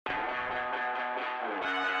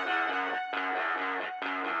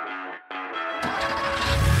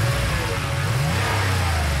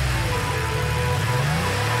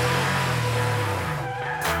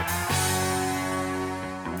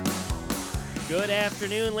Good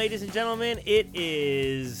afternoon, ladies and gentlemen. It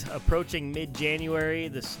is approaching mid-January.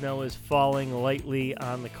 The snow is falling lightly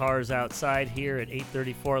on the cars outside here at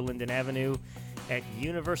 834 Linden Avenue at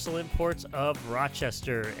Universal Imports of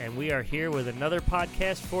Rochester. And we are here with another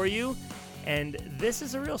podcast for you. And this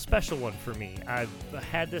is a real special one for me. I've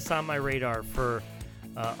had this on my radar for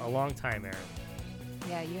a long time, Erin.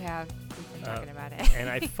 Yeah, you have. We've been talking about it. And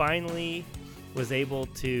I finally was able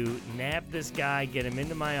to nab this guy, get him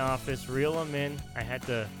into my office, reel him in. I had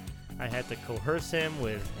to coerce him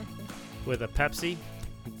with a Pepsi.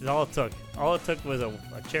 That's all it took. All it took was a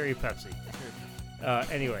cherry Pepsi.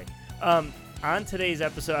 Anyway, on today's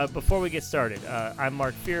episode, before we get started, I'm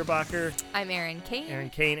Mark Fierbacher. I'm Erin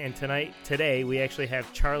Kane. And today we actually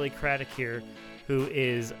have Charlie Craddock here, who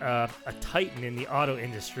is a titan in the auto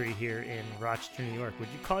industry here in Rochester, New York. Would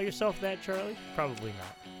you call yourself that, Charlie? Probably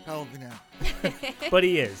not. Probably not. But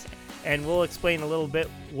he is. And we'll explain a little bit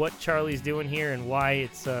what Charlie's doing here and why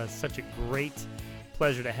it's such a great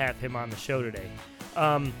pleasure to have him on the show today.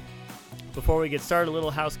 Before we get started, a little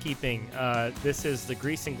housekeeping. This is the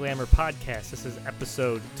Grease and Glamour podcast. This is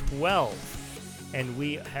episode 12. And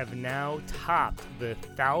we have now topped the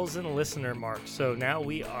 1,000 listener mark. So now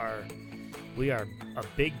we are a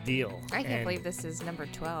big deal. I can't believe this is number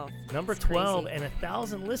 12. Number 12 and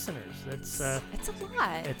 1,000 listeners. It's a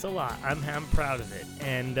lot. It's a lot. I'm proud of it.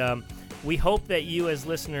 And we hope that you as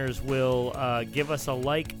listeners will give us a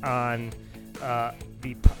like on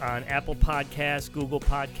Apple Podcasts, Google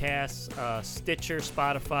Podcasts, Stitcher,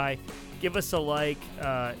 Spotify. Give us a like.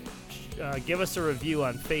 Give us a review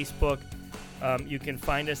on Facebook. You can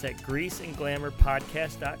find us at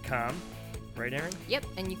greaseandglamourpodcast.com. Right, Erin? Yep,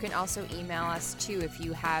 and you can also email us, too, if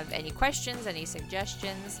you have any questions, any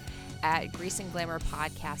suggestions, at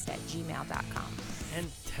greaseandglamourpodcast@gmail.com.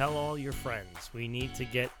 And tell all your friends. We need to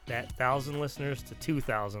get that 1,000 listeners to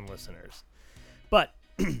 2,000 listeners. But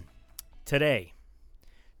today,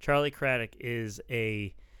 Charlie Craddock is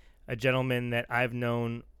a gentleman that I've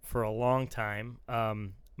known for a long time.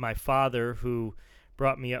 My father, who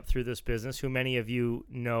brought me up through this business, who many of you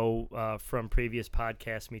know from previous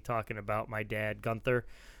podcasts, me talking about my dad, Gunther,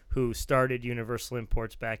 who started Universal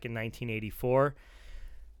Imports back in 1984.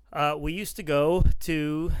 We used to go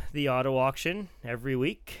to the auto auction every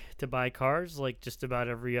week to buy cars, like just about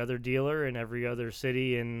every other dealer in every other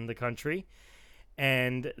city in the country.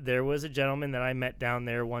 And there was a gentleman that I met down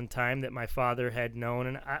there one time that my father had known.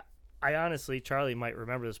 And I honestly, Charlie might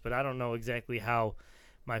remember this, but I don't know exactly how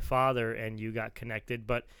my father and you got connected.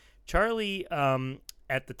 But Charlie,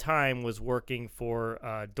 at the time, was working for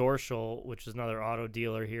Dorschel, which is another auto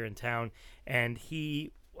dealer here in town. And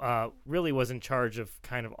he really was in charge of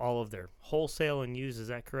kind of all of their wholesale and used. Is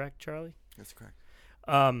that correct, Charlie? That's correct.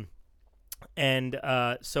 So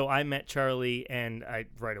I met Charlie, and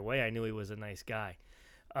right away I knew he was a nice guy.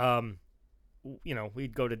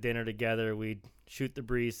 We'd go to dinner together, we'd shoot the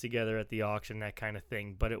breeze together at the auction, that kind of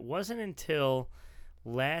thing. But it wasn't until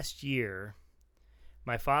last year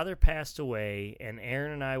my father passed away, and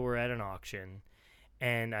Erin and I were at an auction,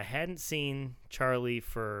 and I hadn't seen Charlie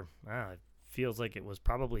for, it feels like it was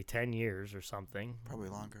probably 10 years or something. Probably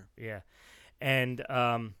longer. Yeah. And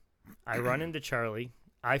I run into Charlie.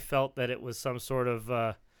 I felt that it was some sort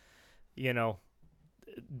of,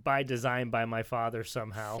 by design by my father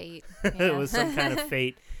somehow. Fate. It was some kind of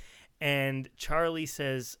fate. And Charlie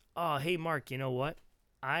says, "Oh, hey, Mark, you know what?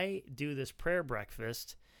 I do this prayer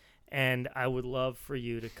breakfast, and I would love for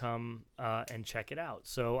you to come and check it out."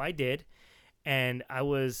 So I did, and I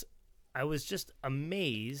was just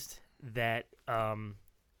amazed that I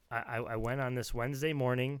went on this Wednesday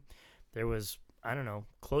morning. There was, I don't know,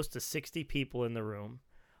 close to 60 people in the room,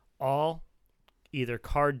 all either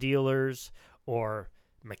car dealers or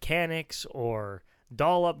mechanics or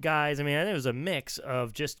doll-up guys. I mean, it was a mix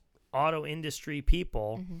of just auto industry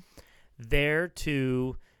people there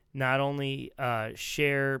to not only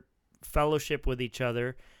share fellowship with each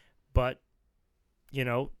other, but,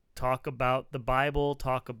 talk about the Bible,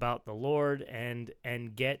 talk about the Lord, and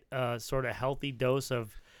get a sort of healthy dose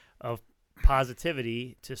of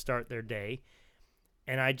positivity to start their day.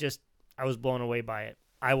 And I was blown away by it.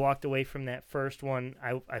 I walked away from that first one.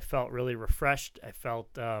 I felt really refreshed. I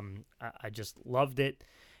felt I just loved it.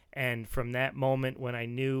 And from that moment, when I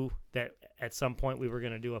knew that at some point we were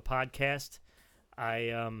going to do a podcast,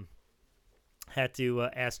 I had to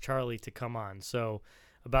ask Charlie to come on. So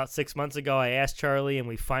about 6 months ago, I asked Charlie, and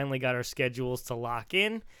we finally got our schedules to lock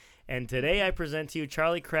in. And today I present to you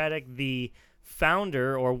Charlie Craddock, the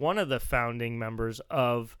founder, or one of the founding members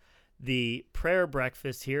of the prayer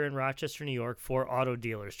breakfast here in Rochester, New York for auto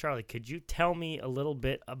dealers. Charlie, could you tell me a little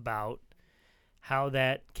bit about how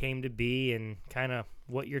that came to be and kind of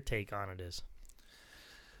what your take on it is.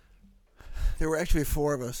 There were actually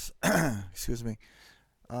four of us. Excuse me.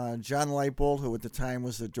 John Lightbolt, who at the time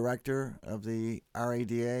was the director of the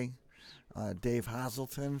RADA, Dave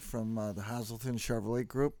Hazelton from the Hazelton Chevrolet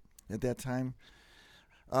Group at that time,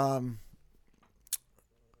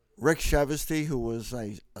 Rick Chevesty, who was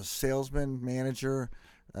a salesman manager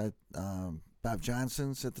at Bob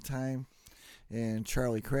Johnson's at the time, and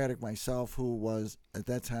Charlie Craddock, myself, who was, at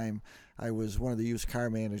that time, I was one of the used car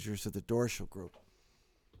managers at the Dorschel Group.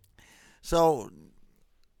 So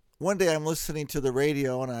one day I'm listening to the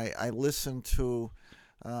radio, and I listened to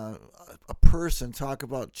a person talk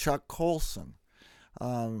about Chuck Colson.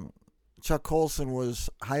 Chuck Colson was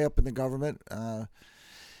high up in the government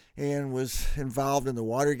and was involved in the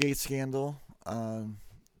Watergate scandal.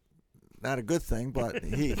 Not a good thing, but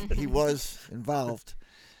he was involved.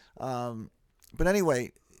 But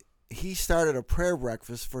anyway, he started a prayer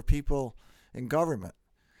breakfast for people in government.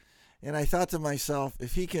 And I thought to myself,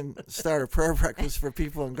 if he can start a prayer breakfast for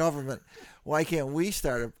people in government, why can't we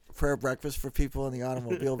start a prayer breakfast for people in the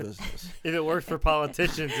automobile business? If it works for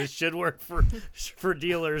politicians, it should work for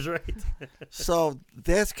dealers, right? So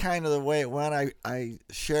that's kind of the way it went. I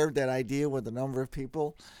shared that idea with a number of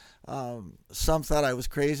people. Some thought I was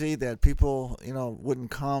crazy, that people, wouldn't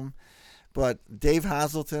come. But Dave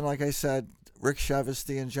Hazelton, like I said, Rick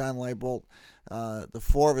Chevesty and John Leibold, the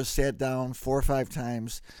four of us sat down 4 or 5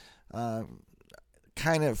 times,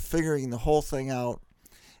 kind of figuring the whole thing out,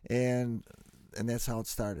 and that's how it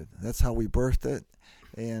started. That's how we birthed it.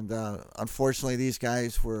 And unfortunately, these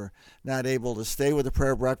guys were not able to stay with the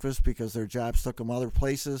prayer breakfast because their jobs took them other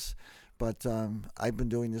places. But I've been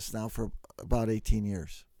doing this now for about 18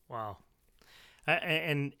 years. Wow.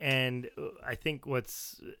 And I think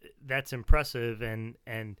that's impressive,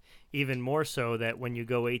 and even more so that when you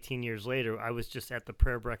go 18 years later, I was just at the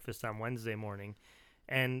prayer breakfast on Wednesday morning,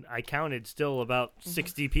 and I counted still about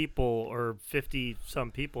 60 people or 50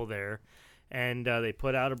 some people there, and they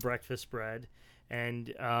put out a breakfast spread,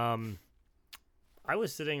 and I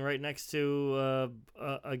was sitting right next to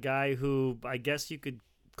a guy who I guess you could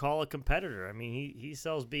call a competitor. I mean, he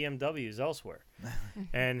sells BMWs elsewhere.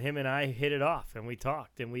 And him and I hit it off, and we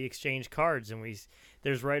talked, and we exchanged cards, and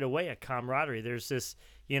there's right away a camaraderie. There's this,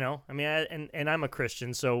 and I'm a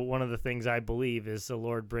Christian, so one of the things I believe is the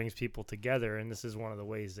Lord brings people together, and this is one of the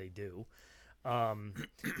ways they do.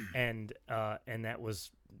 And that was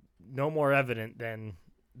no more evident than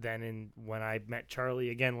when I met Charlie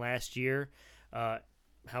again last year,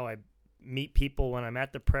 how I meet people when I'm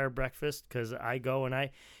at the prayer breakfast, because I go and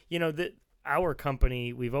our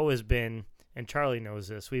company, we've always been, and Charlie knows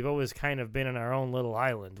this, we've always kind of been in our own little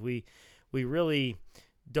island. We really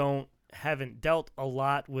haven't dealt a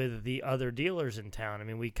lot with the other dealers in town. I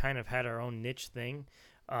mean, we kind of had our own niche thing.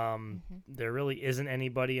 There really isn't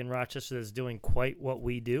anybody in Rochester that's doing quite what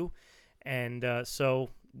we do. And so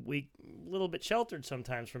we a little bit sheltered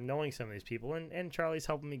sometimes from knowing some of these people, and Charlie's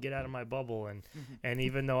helping me get out of my bubble, and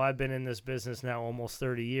even though I've been in this business now almost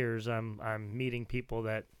 30 years, I'm meeting people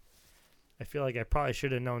that I feel like I probably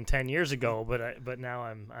should have known 10 years ago, but now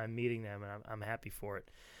I'm meeting them, and I'm happy for it.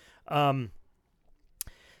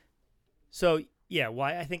 So yeah,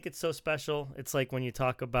 why I think it's so special, it's like when you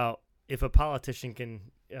talk about if a politician can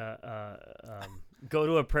go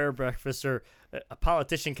to a prayer breakfast, or a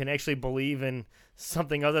politician can actually believe in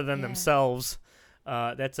something other than themselves.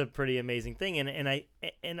 That's a pretty amazing thing.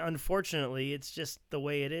 And unfortunately, it's just the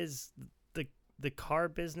way it is. The car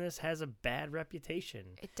business has a bad reputation.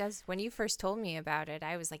 It does. When you first told me about it,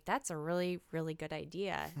 I was like, that's a really, really good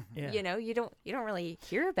idea. Yeah. You don't really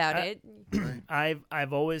hear about it.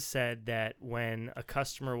 I've always said that when a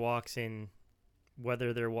customer walks in,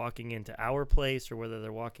 whether they're walking into our place or whether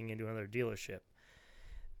they're walking into another dealership,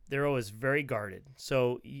 they're always very guarded.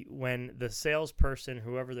 So when the salesperson,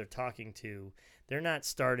 whoever they're talking to, they're not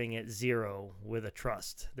starting at 0 with a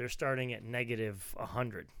trust. They're starting at negative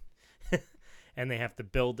 100. And they have to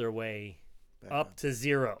build their way up to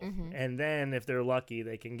 0. And then if they're lucky,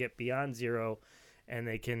 they can get beyond 0, and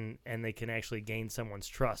they can actually gain someone's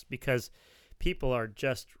trust, because people are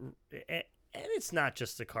just, and it's not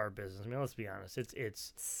just the car business. I mean, let's be honest.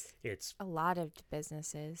 It's a lot of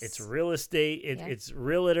businesses. It's real estate. It's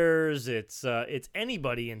realtors. It's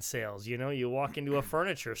anybody in sales. You walk into a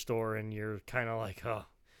furniture store and you're kind of like, oh,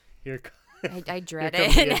 here. I dread here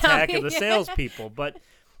comes it. the attack of the salespeople. But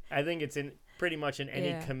I think it's pretty much in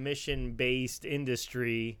any commission-based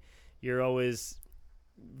industry, you're always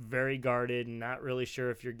very guarded and not really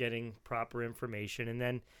sure if you're getting proper information. And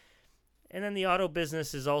then the auto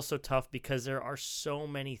business is also tough because there are so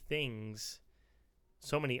many things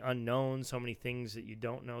so many unknowns, so many things that you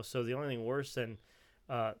don't know. So the only thing worse than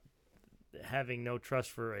having no trust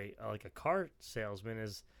for a car salesman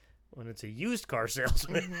is when it's a used car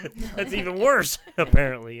salesman. That's even worse,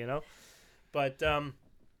 apparently, you know. But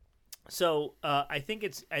so I think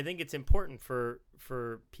it's important for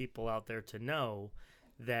people out there to know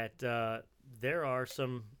that there are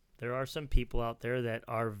some people out there that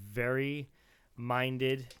are very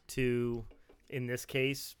minded to, in this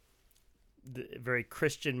case, very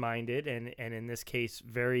Christian minded, and in this case,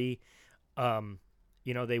 very,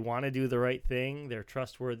 they want to do the right thing. They're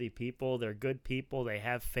trustworthy people. They're good people. They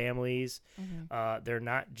have families. They're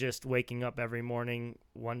not just waking up every morning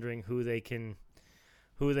wondering who they can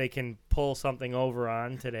pull something over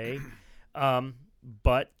on today.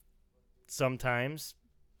 But sometimes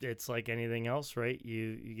it's like anything else, right?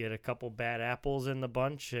 You get a couple bad apples in the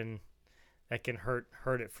bunch, and that can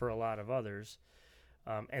hurt it for a lot of others.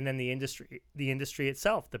 And then the industry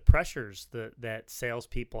itself, the pressures that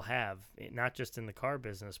salespeople have, not just in the car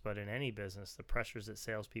business, but in any business, the pressures that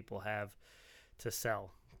salespeople have to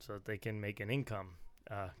sell so that they can make an income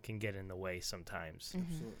can get in the way sometimes.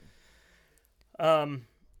 Absolutely.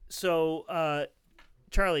 So,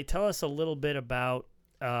 Charlie, tell us a little bit about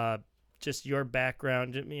just your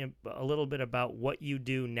background, a little bit about what you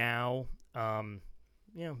do now.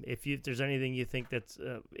 If there's anything you think that's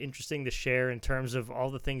interesting to share in terms of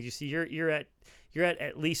all the things you see. You're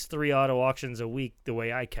at least 3 auto auctions a week, the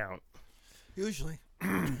way I count. Usually.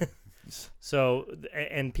 So,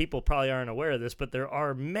 and people probably aren't aware of this, but there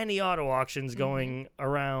are many auto auctions going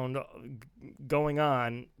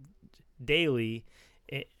on daily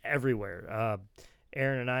everywhere.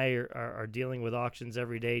 Aaron and I are dealing with auctions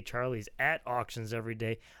every day. Charlie's at auctions every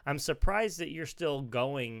day. I'm surprised that you're still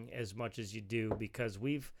going as much as you do, because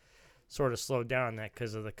we've sort of slowed down that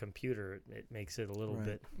because of the computer. It makes it a little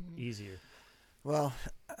bit easier. Well,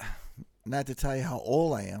 not to tell you how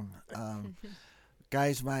old I am.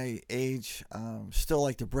 Guys my age still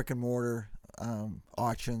like the brick and mortar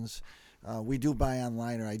auctions. We do buy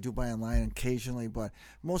online, or I do buy online occasionally, but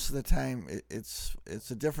most of the time it's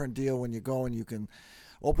a different deal when you go and you can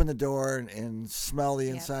open the door and smell the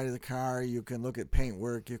inside of the car. You can look at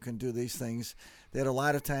paintwork. You can do these things that a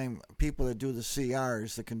lot of time people that do the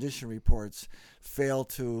CRs, the condition reports, fail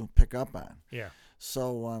to pick up on. Yeah.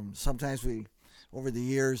 So sometimes we, over the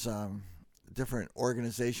years, different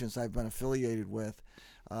organizations I've been affiliated with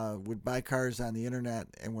would buy cars on the internet,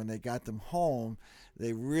 and when they got them home,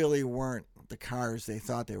 they really weren't the cars they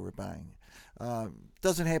thought they were buying.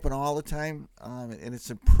 Doesn't happen all the time, and it's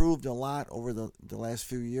improved a lot over the last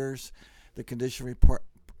few years. The condition reports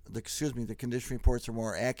are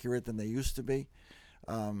more accurate than they used to be.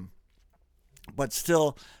 But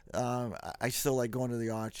still, I still like going to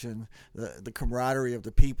the auction. The camaraderie of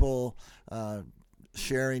the people,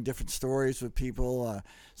 sharing different stories with people.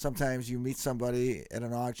 Sometimes you meet somebody at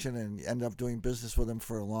an auction and end up doing business with them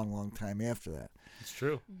for a long, long time after that. It's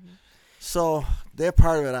true. So that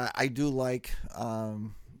part of it I do like,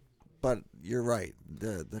 but you're right.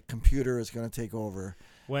 The computer is going to take over.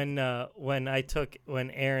 When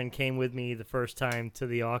Aaron came with me the first time to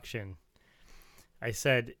the auction, I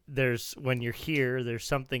said, when you're here, there's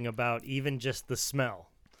something about even just the smell.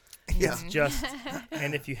 Yeah. It's just,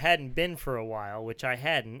 and if you hadn't been for a while, which I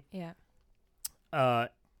hadn't,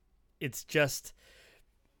 it's just,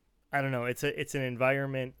 I don't know. It's an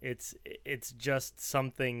environment. It's just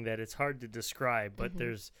something that it's hard to describe. But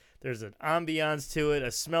there's an ambiance to it,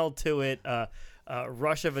 a smell to it, a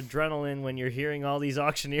rush of adrenaline when you're hearing all these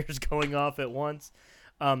auctioneers going off at once.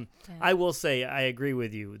 I will say I agree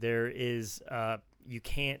with you. There is you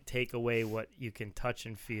can't take away what you can touch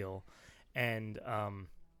and feel, and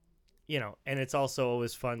and it's also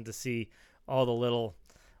always fun to see all the little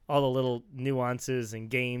nuances and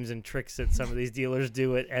games and tricks that some of these dealers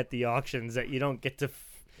do at the auctions that you don't get to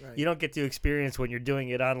you don't get to experience when you're doing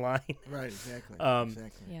it online. Right, exactly.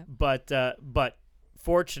 Exactly. Yeah. But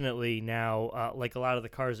fortunately now, like a lot of the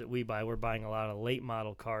cars that we buy, we're buying a lot of late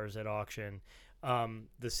model cars at auction. The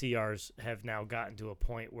CRs have now gotten to a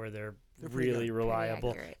point where they're really reliable.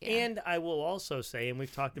 Accurate, yeah. And I will also say, and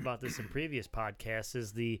we've talked about this in previous podcasts,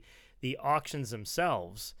 is the auctions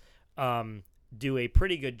themselves do a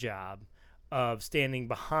pretty good job of standing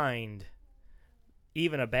behind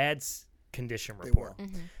even a bad condition report.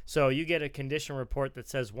 So you get a condition report that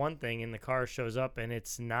says one thing and the car shows up and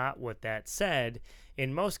it's not what that said.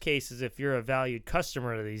 In most cases, if you're a valued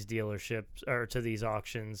customer to these dealerships or to these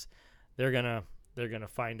auctions, they're gonna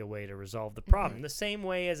find a way to resolve the problem the same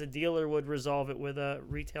way as a dealer would resolve it with a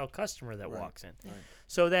retail customer that walks in. Right.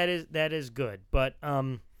 So that is good, but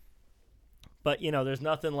there's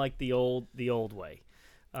nothing like the old way.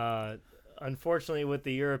 Unfortunately, with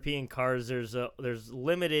the European cars, there's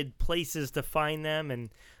limited places to find them and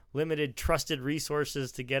limited trusted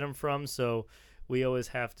resources to get them from. So we always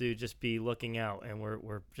have to just be looking out, and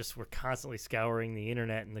we're constantly scouring the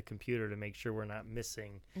internet and the computer to make sure we're not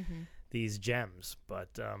missing these gems.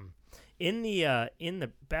 But in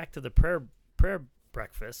the back to the prayer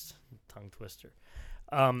breakfast, tongue twister.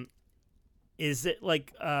 Is it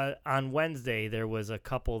like on Wednesday there was a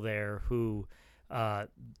couple there who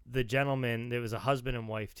the gentleman, there was a husband and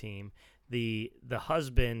wife team. The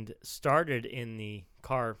husband started in the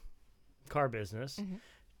car business.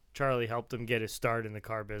 Charlie helped him get his start in the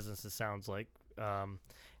car business, it sounds like.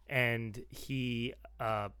 And he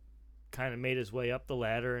kind of made his way up the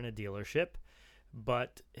ladder in a dealership.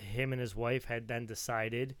 But him and his wife had then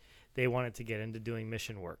decided they wanted to get into doing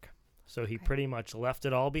mission work. So he pretty much left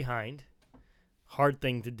it all behind. Hard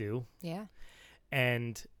thing to do. Yeah.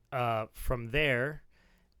 And from there,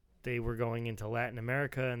 they were going into Latin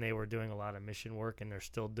America, and they were doing a lot of mission work, and they're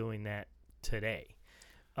still doing that today.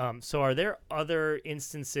 So are there other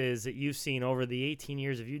instances that you've seen over the 18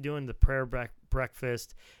 years of you doing the prayer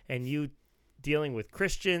breakfast and you dealing with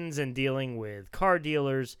Christians and dealing with car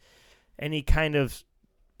dealers, any kind of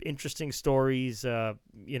interesting stories, where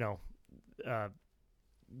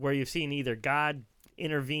you've seen either God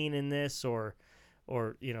intervene in this or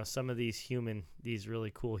some of these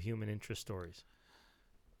really cool human interest stories?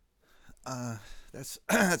 That's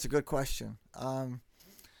a good question.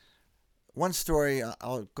 One story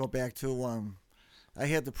I'll go back to. I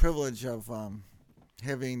had the privilege of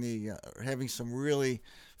having some really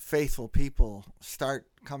faithful people start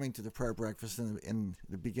coming to the prayer breakfast in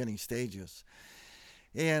the beginning stages.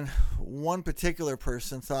 And one particular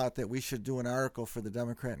person thought that we should do an article for the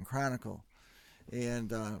Democrat and Chronicle,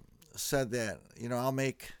 and said that, I'll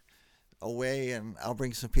make a way and I'll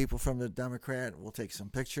bring some people from the Democrat. We'll take some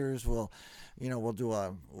pictures. We'll do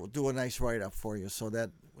a nice write up for you so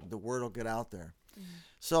that the word will get out there.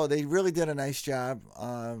 So they really did a nice job.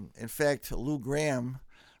 In fact, Lou Graham,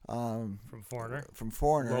 from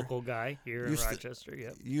Foreigner, local guy here in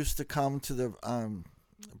Rochester, used to come to the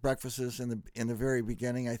breakfasts in the very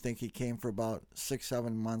beginning. I think he came for about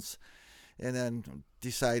 6-7 months, and then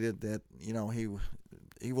decided that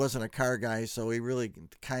he wasn't a car guy, so he really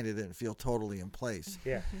kind of didn't feel totally in place.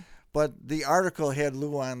 Yeah. But the article had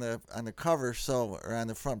Lou on the cover, or on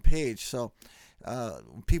the front page. So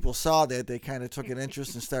when people saw that, they kind of took an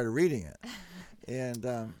interest and started reading it.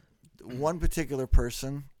 And one particular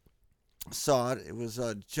person saw it. It was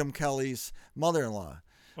Jim Kelly's mother-in-law.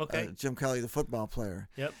 Okay. Jim Kelly, the football player.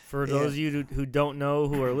 Yep. For those of you who don't know,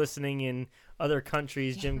 who are listening in other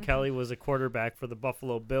countries, Jim Kelly was a quarterback for the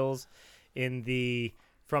Buffalo Bills from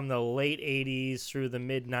the late 80s through the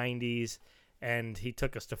mid 90s, and he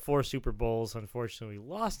took us to 4 Super Bowls. Unfortunately, we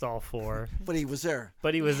lost all 4. But he was there.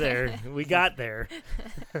 We got there.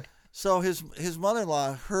 So his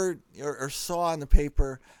mother-in-law heard or saw in the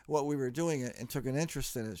paper what we were doing and took an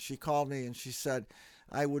interest in it. She called me and she said,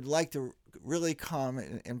 I would like to really come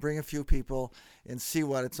and bring a few people and see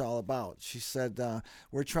what it's all about. She said,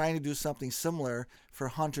 we're trying to do something similar for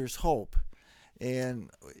Hunter's Hope, and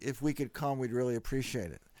if we could come, we'd really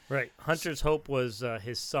appreciate it. Right. Hunter's Hope was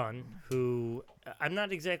his son, who I'm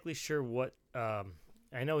not exactly sure what.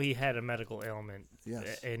 I know he had a medical ailment,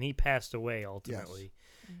 yes, and he passed away ultimately.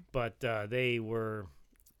 Yes. But they were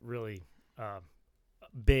really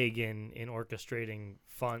big in orchestrating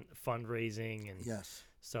fundraising and yes,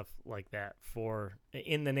 stuff like that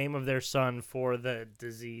in the name of their son for the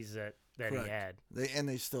disease that correct. He had.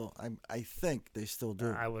 They still, I think they still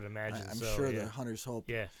do. I would imagine I'm so. sure yeah. that Hunter's Hope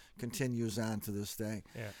continues on to this day.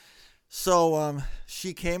 Yeah. So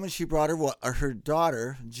she came and she brought her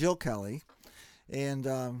daughter, Jill Kelly,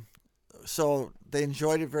 and so they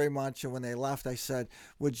enjoyed it very much. And when they left, I said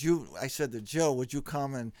to Jill, would you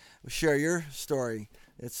come and share your story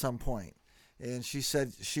at some point? And she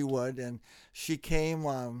said she would, and she came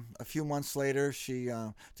a few months later. She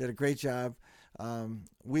did a great job.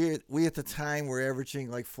 We at the time were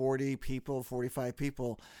averaging like 40 people, 45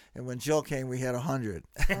 people, and when Jill came, we had 100.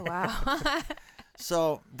 Oh, wow.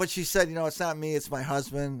 So, but she said, it's not me, it's my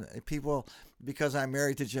husband. People, because I'm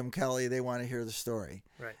married to Jim Kelly, they want to hear the story.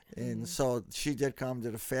 Right. And so she did come,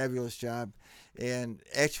 did a fabulous job, and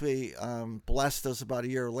actually blessed us about a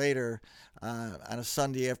year later. On a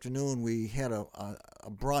Sunday afternoon, we had a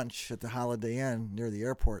brunch at the Holiday Inn near the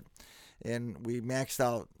airport, and we maxed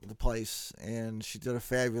out the place, and she did a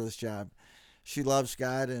fabulous job. She loves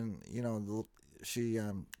God, and,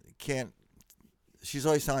 she's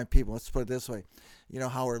always telling people, let's put it this way,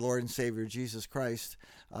 how our Lord and Savior Jesus Christ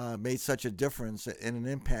made such a difference and an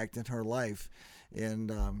impact in her life.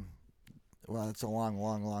 and well, it's a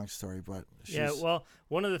long story, but Yeah, well,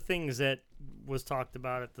 one of the things that was talked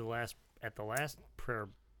about at the last prayer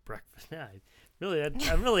breakfast. Yeah,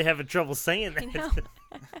 I'm really having trouble saying I that. know.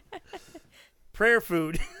 Prayer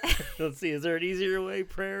food. Let's see, is there an easier way?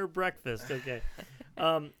 Prayer breakfast. Okay.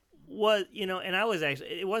 Was and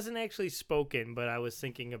it wasn't actually spoken, but I was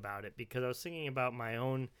thinking about it because I was thinking about my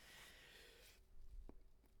own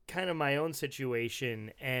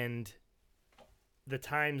situation and the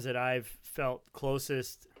times that I've felt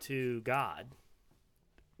closest to God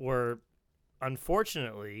were,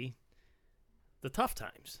 unfortunately, the tough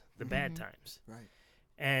times, the bad times. right.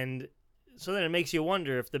 And so then it makes you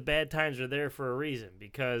wonder if the bad times are there for a reason,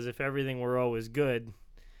 because if everything were always good,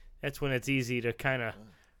 that's when it's easy to kind of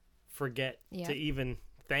forget to even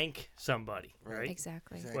thank somebody, right?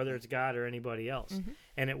 Exactly. Whether it's God or anybody else.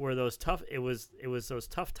 And it was those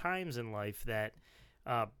tough times in life that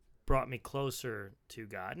brought me closer to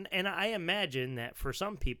God. And I imagine that for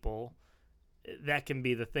some people, that can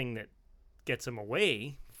be the thing that gets them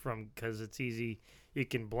away from, because it's easy, you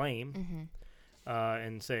can blame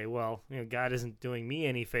and say, well, God isn't doing me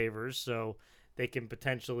any favors, so they can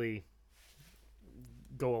potentially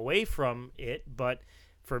go away from it. But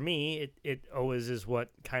for me, it always is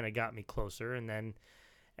what kind of got me closer. And then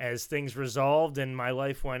as things resolved and my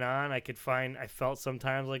life went on, I felt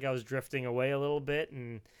sometimes like I was drifting away a little bit,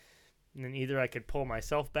 and then either I could pull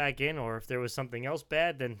myself back in, or if there was something else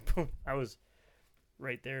bad, then I was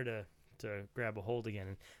right there to grab a hold again.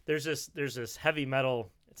 And there's this heavy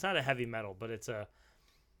metal. It's not a heavy metal, but it's a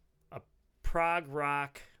prog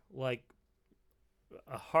rock, like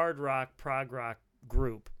a hard rock prog rock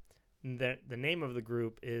group. The name of the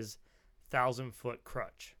group is 1,000 Foot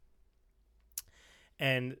Krutch.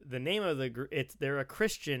 And the name of the group, they're a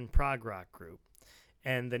Christian prog rock group.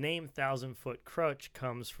 And the name 1,000 Foot Krutch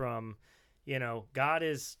comes from, God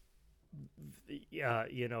is,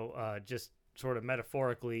 just sort of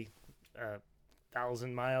metaphorically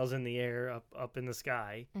 1,000 miles in the air, up in the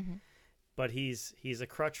sky. But he's a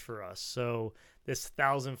crutch for us. So this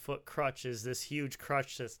 1,000 Foot Krutch is this huge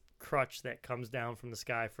crutch that comes down from the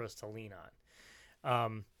sky for us to lean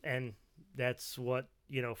on. And that's what,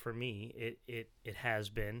 for me, it has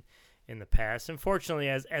been in the past. Unfortunately,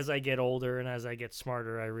 as I get older and as I get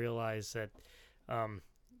smarter, I realize that,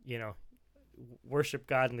 worship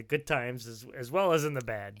God in the good times as well as in the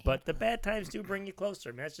bad. But the bad times do bring you closer.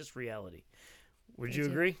 I mean, that's just reality. Would you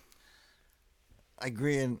agree? I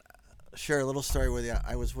agree, and share a little story with you.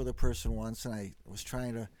 I was with a person once, and I was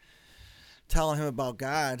trying to tell him about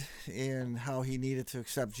God and how he needed to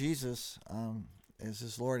accept Jesus as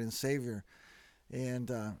his Lord and Savior.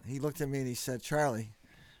 And he looked at me and he said, "Charlie,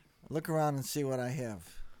 look around and see what I have.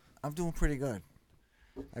 I'm doing pretty good.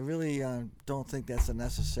 I really don't think that's a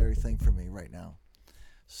necessary thing for me right now."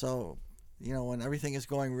 So, when everything is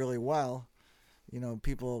going really well,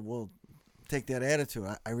 people will take that attitude.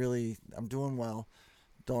 I'm doing well.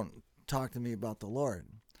 Don't talk to me about the Lord.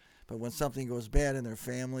 But when something goes bad in their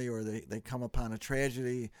family, or they come upon a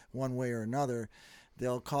tragedy one way or another,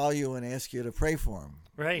 they'll call you and ask you to pray for them.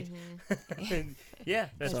 Right. Yeah,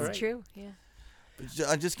 that's right. True. Yeah.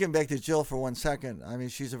 Just getting back to Jill for 1 second. I mean,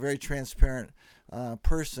 she's a very transparent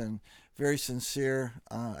person, very sincere.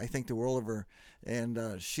 I think the world of her.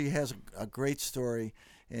 And she has a great story,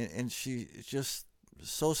 and she's just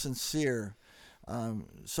so sincere,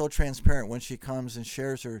 so transparent when she comes and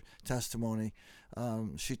shares her testimony.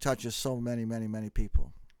 She touches so many, many, many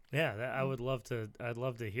people. Yeah, I'd love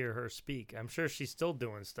to hear her speak. I'm sure she's still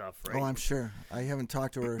doing stuff, right? Oh, I'm sure. I haven't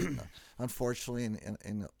talked to her, unfortunately,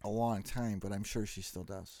 in a long time, but I'm sure she still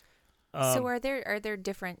does. So are there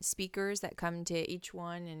different speakers that come to each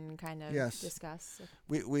one and kind of discuss?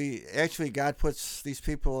 We actually, God puts these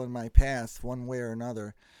people in my path one way or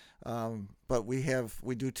another. But we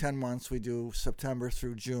do 10 months. We do September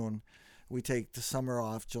through June. We take the summer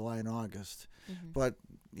off, July and August. But,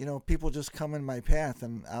 people just come in my path,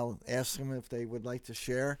 and I'll ask them if they would like to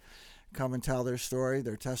share, come and tell their story,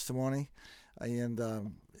 their testimony. And,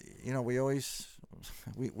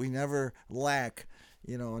 we never lack,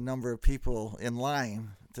 a number of people in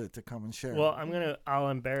line to come and share. Well, I'll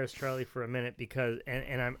embarrass Charlie for a minute because,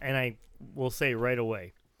 and I will say right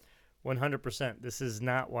away, 100%, this is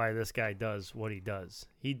not why this guy does what he does.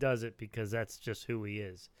 He does it because that's just who he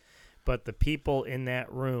is. But the people in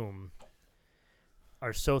that room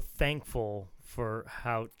are so thankful for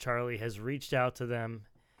how Charlie has reached out to them.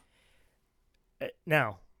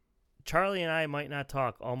 Now, Charlie and I might not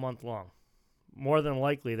talk all month long. More than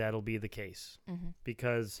likely, that'll be the case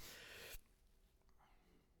because,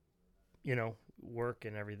 work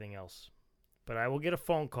and everything else. But I will get a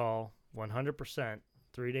phone call 100%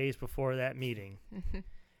 3 days before that meeting.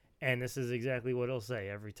 And this is exactly what he'll say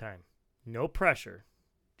every time. No pressure.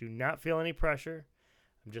 Do not feel any pressure.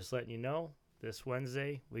 I'm just letting you know, this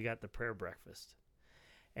Wednesday, we got the prayer breakfast.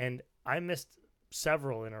 And I missed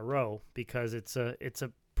several in a row because it's a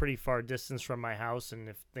pretty far distance from my house, and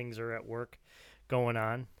if things are at work going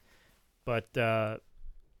on. But that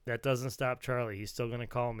doesn't stop Charlie. He's still going to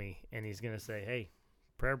call me, and he's going to say, hey,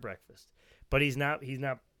 prayer breakfast. But he's not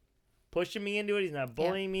pushing me into it. He's not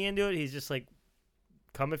bullying me into it. He's just like,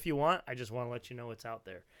 come if you want. I just want to let you know it's out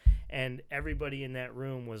there. And everybody in that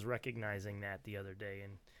room was recognizing that the other day,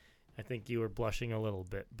 and I think you were blushing a little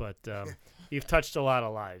bit. But you've touched a lot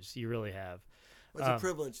of lives. You really have. It's a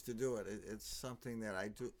privilege to do it. It's something that I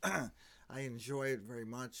do. I enjoy it very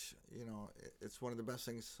much. You know, it's one of the best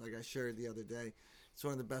things, like I shared the other day, it's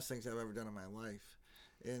one of the best things I've ever done in my life.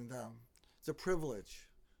 And it's a privilege.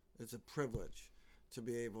 It's a privilege to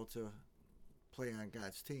be able to play on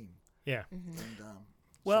God's team. Yeah. Mm-hmm. And,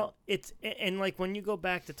 well, it's and like when you go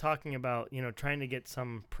back to talking about, you know, trying to get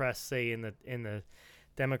some press, say in the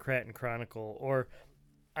Democrat and Chronicle, or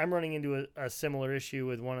I'm running into a similar issue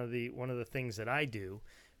with one of the things that I do,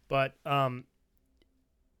 but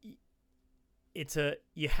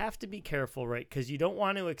you have to be careful, right? Because you don't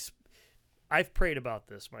want to. I've prayed about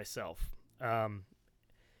this myself.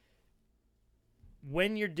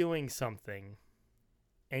 When you're doing something,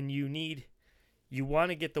 and you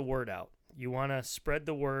want to get the word out. You want to spread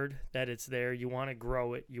the word that it's there. You want to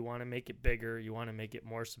grow it. You want to make it bigger. You want to make it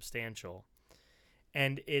more substantial.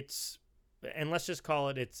 And let's just call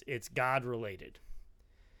it, it's God related.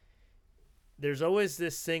 There's always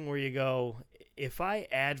this thing where you go, if I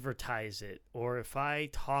advertise it or if I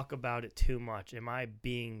talk about it too much, am I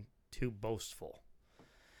being too boastful?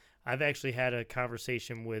 I've actually had a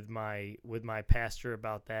conversation with my pastor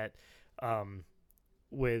about that,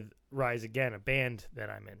 with Rise Again, a band that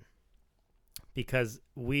I'm in, because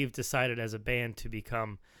we've decided as a band to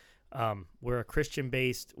become, we're a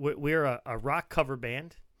Christian-based, we're a rock cover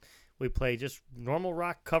band. We play just normal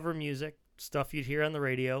rock cover music, stuff you'd hear on the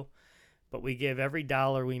radio, but we give every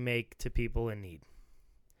dollar we make to people in need.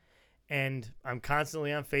 And I'm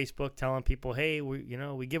constantly on Facebook telling people, hey,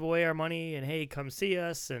 we give away our money, and hey, come see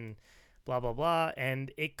us, and blah, blah, blah.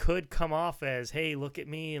 And it could come off as, hey, look at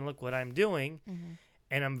me and look what I'm doing. Mm-hmm.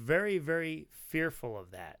 And I'm very, very fearful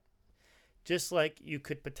of that. Just like you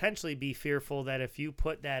could potentially be fearful that if you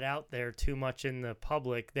put that out there too much in the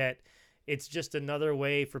public, that it's just another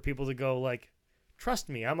way for people to go like, trust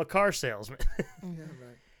me, I'm a car salesman. yeah,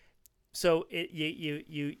 right. So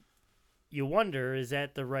you wonder, is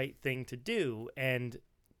that the right thing to do? And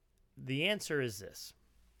the answer is this.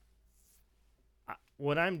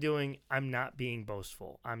 What I'm doing, I'm not being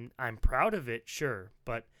boastful. I'm proud of it, sure,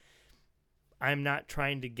 but I'm not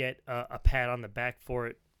trying to get a pat on the back for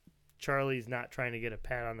it. Charlie's not trying to get a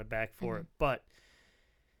pat on the back for it. But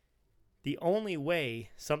the only way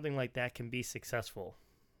something like that can be successful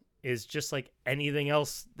is just like anything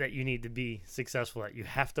else that you need to be successful at. You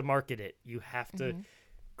have to market it. You have to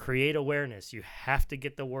create awareness. You have to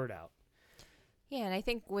get the word out. Yeah, and I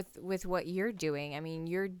think with what you're doing, I mean,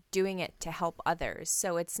 you're doing it to help others.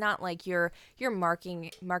 So it's not like you're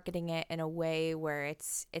marketing it in a way where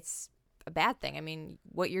it's a bad thing. I mean,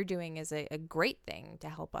 what you're doing is a great thing to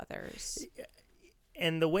help others.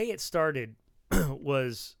 And the way it started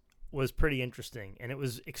was pretty interesting. And it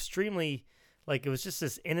was extremely, like, it was just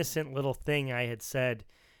this innocent little thing I had said.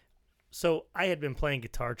 So I had been playing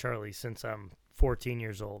guitar, Charlie, since I'm 14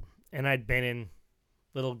 years old. And I'd been in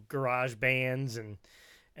little garage bands and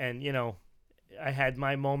you know, I had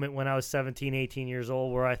my moment when I was 17, 18 years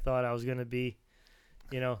old where I thought I was going to be,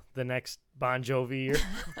 you know, the next Bon Jovi.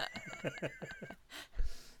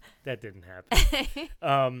 That didn't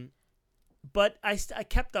happen. But I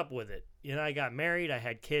kept up with it. You know, I got married, I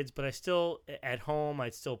had kids, but I still, at home,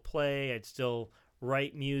 I'd still play, I'd still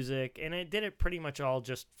write music, and I did it pretty much all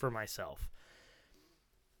just for myself.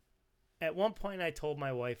 At one point, I told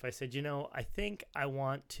my wife, I said, you know, I think I don't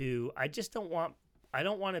want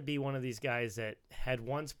to be one of these guys that had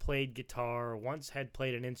once played guitar or once had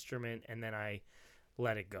played an instrument and then I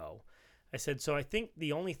let it go. I said, so I think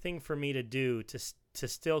the only thing for me to do to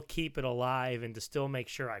still keep it alive and to still make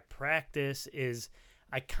sure I practice is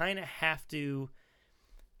I kind of have to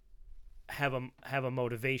have a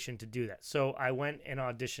motivation to do that. So I went and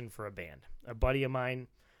auditioned for a band. A buddy of mine,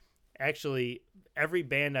 actually, every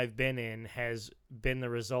band I've been in has been the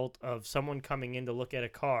result of someone coming in to look at a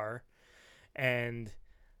car, and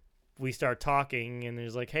we start talking, and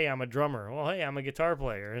there's like, hey, I'm a drummer. Well, hey, I'm a guitar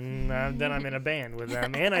player. And then I'm in a band with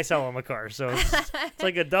them, and I sell them a car. So it's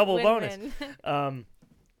like a double bonus.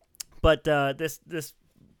 But this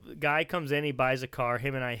guy comes in, he buys a car.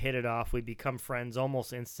 Him and I hit it off. We become friends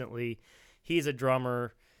almost instantly. He's a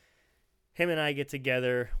drummer. Him and I get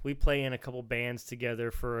together. We play in a couple bands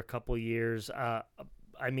together for a couple years.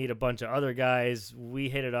 I meet a bunch of other guys. We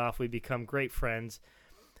hit it off. We become great friends.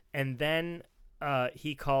 And then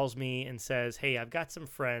he calls me and says, hey, I've got some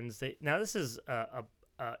friends. Now, this is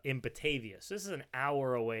in Batavia. So this is an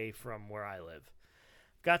hour away from where I live.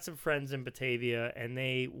 Got some friends in Batavia, and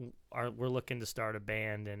we're looking to start a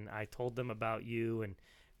band. And I told them about you, and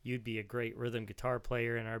you'd be a great rhythm guitar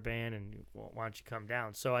player in our band, and why don't you come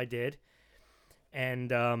down? So I did.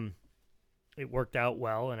 And it worked out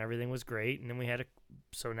well, and everything was great. And then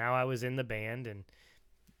so now I was in the band, and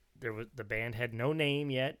the band had no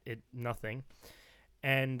name yet, nothing.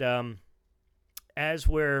 And as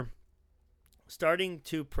we're starting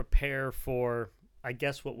to prepare for, I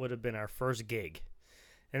guess, what would have been our first gig,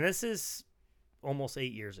 and this is almost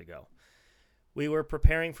 8 years ago, we were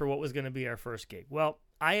preparing for what was going to be our first gig. Well,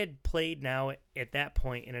 I had played now at that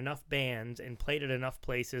point in enough bands and played at enough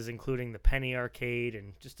places, including the Penny Arcade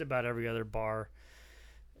and just about every other bar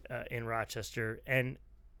in Rochester. And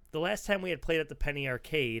the last time we had played at the Penny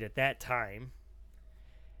Arcade at that time,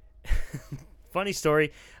 funny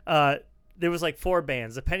story, there was like 4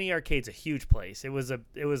 bands. The Penny Arcade's a huge place. It was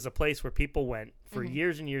a place where people went for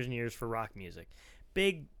years and years and years for rock music.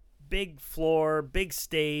 Big floor, big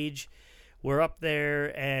stage. We're up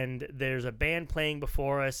there, and there's a band playing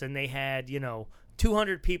before us, and they had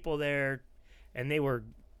 200 people there, and they were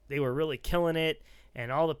really killing it,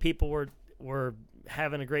 and all the people were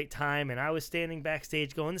having a great time, and I was standing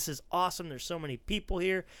backstage going, this is awesome, there's so many people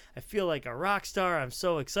here, I feel like a rock star, I'm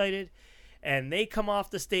so excited. And they come off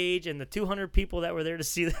the stage, and the 200 people that were there to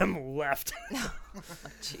see them left.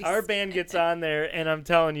 Our band gets on there, and I'm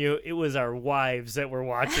telling you, it was our wives that were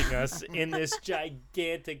watching us in this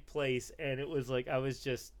gigantic place. And it was like, I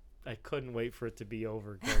couldn't wait for it to be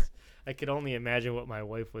over, because I could only imagine what my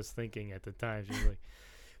wife was thinking at the time. She was like,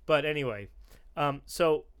 but anyway,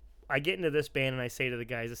 so I get into this band, and I say to the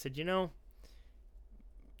guys, I said,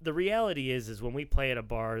 the reality is when we play at a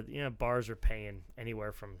bar, bars are paying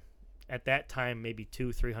anywhere from, at that time, maybe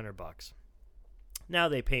 $200-$300. Now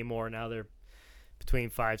they pay more. Now they're between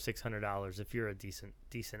 $500-$600 if you're a decent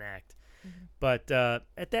act. Mm-hmm. But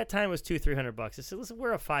at that time it was $200-$300. I said, listen,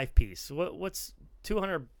 we're a 5-piece. What's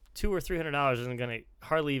 $200 or $300 isn't going to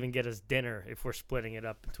hardly even get us dinner if we're splitting it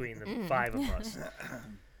up between the 5 of us.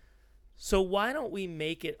 So why don't we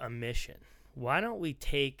make it a mission? Why don't we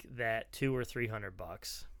take that $200 or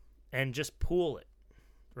 $300 and just pool it,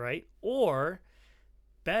 right? Or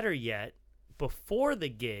better yet, before the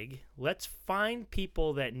gig, let's find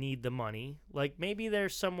people that need the money. Like maybe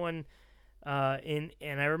there's someone and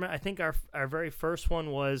I remember, I think our very first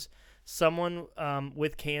one was someone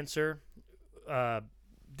with cancer,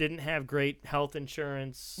 didn't have great health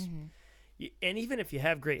insurance. Mm-hmm. And even if you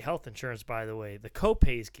have great health insurance, by the way, the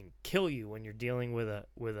copays can kill you when you're dealing with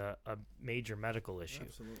a major medical issue.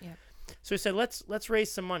 Absolutely. Yep. So we said, let's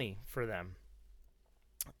raise some money for them.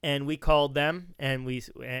 And we called them, and we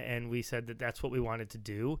said that that's what we wanted to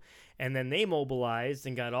do. And then they mobilized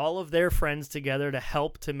and got all of their friends together to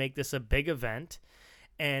help to make this a big event.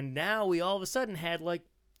 And now we all of a sudden had like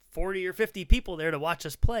 40 or 50 people there to watch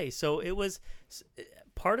us play. So it was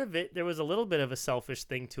part of it. There was a little bit of a selfish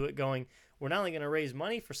thing to it, going, we're not only going to raise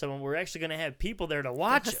money for someone, we're actually going to have people there to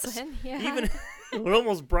watch us. Yeah. Even we're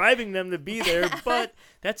almost bribing them to be there, but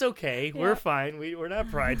that's okay. Yeah. We're fine. We're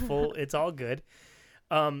not prideful. It's all good.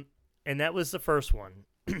 And that was the first one.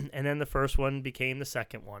 And then the first one became the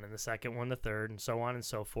second one, and the second one the third, and so on and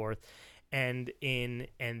so forth. And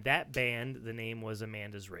that band, the name was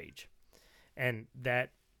Amanda's Rage. And that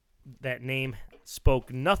name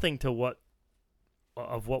spoke nothing to what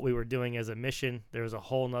we were doing as a mission. There was a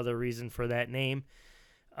whole nother reason for that name.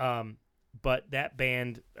 But that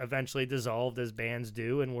band eventually dissolved, as bands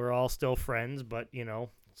do, and we're all still friends, but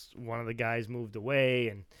one of the guys moved away,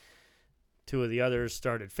 and 2 of the others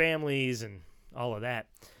started families and all of that.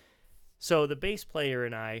 So the bass player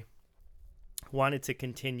and I wanted to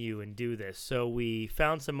continue and do this. So we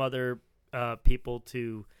found some other people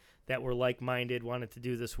that were like-minded, wanted to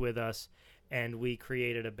do this with us, and we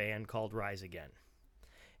created a band called Rise Again.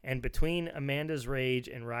 And between Amanda's Rage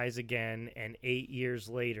and Rise Again, and 8 years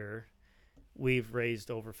later, we've raised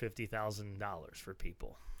over $50,000 for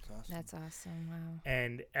people. Awesome. That's awesome. Wow.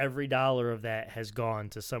 And every dollar of that has gone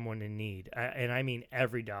to someone in need. And I mean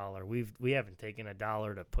every dollar. We haven't taken a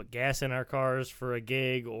dollar to put gas in our cars for a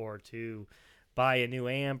gig or to buy a new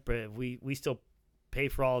amp. We still pay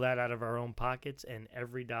for all that out of our own pockets. And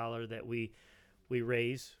every dollar that we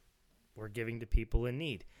raise, we're giving to people in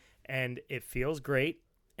need. and it feels great.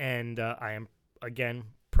 And I am, again,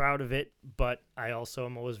 proud of it, but I also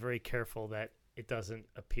am always very careful that it doesn't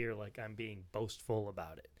appear like I'm being boastful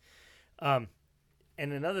about it.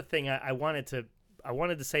 And another thing I wanted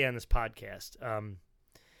to say on this podcast,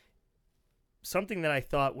 something that I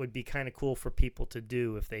thought would be kind of cool for people to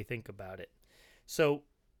do if they think about it. So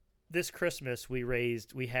this Christmas we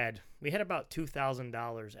had about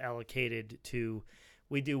 $2,000 allocated to.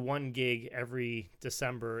 We do one gig every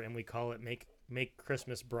December, and we call it Make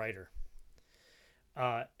Christmas Brighter.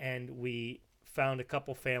 And we found a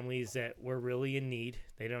couple families that were really in need.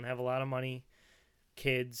 They don't have a lot of money,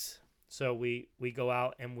 kids. So we go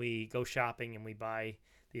out and we go shopping and we buy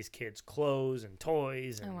these kids clothes and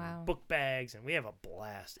toys and book bags, and we have a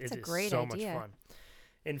blast. It's a great idea. Much fun.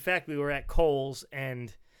 In fact, we were at Kohl's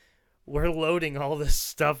and we're loading all this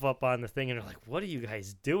stuff up on the thing, and they're like, "What are you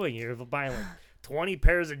guys doing? You're buying like 20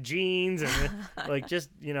 pairs of jeans and like just,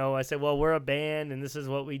 I said, "Well, we're a band and this is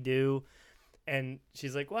what we do." And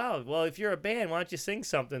she's like, "Wow, well, if you're a band, why don't you sing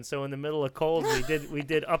something?" So in the middle of Kohl's, we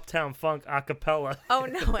did Uptown Funk a cappella. Oh,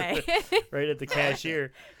 no way. Right at the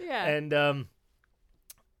cashier. Yeah. And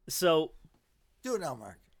so do it now,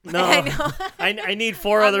 Mark. No, I need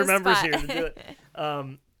 4 other members here to do it.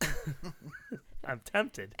 I'm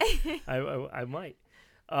tempted. I might.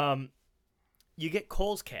 You get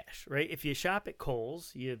Kohl's cash, right? If you shop at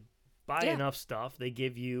Kohl's, you buy enough stuff, they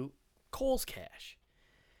give you Kohl's cash.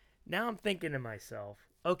 Now I'm thinking to myself,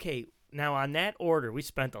 okay, now on that order, we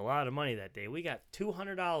spent a lot of money that day. We got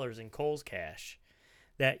 $200 in Kohl's cash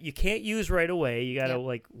that you can't use right away. You got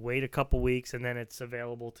to wait a couple weeks and then it's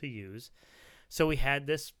available to use. So we had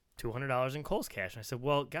this $200 in Kohl's cash. And I said,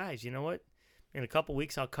 well, guys, you know what? In a couple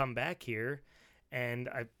weeks, I'll come back here. And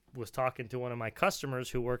I was talking to one of my customers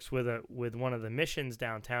who works with one of the missions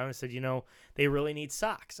downtown. I said, they really need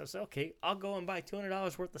socks. I said, okay, I'll go and buy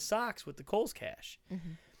 $200 worth of socks with the Kohl's cash.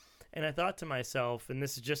 Mm-hmm. And I thought to myself, and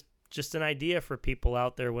this is just an idea for people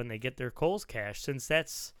out there when they get their Kohl's cash, since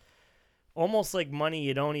that's almost like money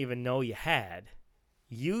you don't even know you had,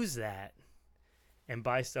 use that and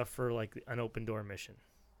buy stuff for like an open door mission.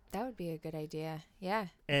 That would be a good idea. Yeah.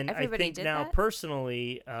 And everybody I think did now that?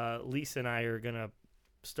 Personally, Lisa and I are going to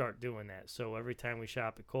start doing that. So every time we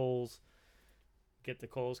shop at Kohl's, get the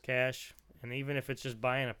Kohl's cash. And even if it's just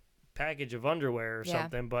buying a package of underwear or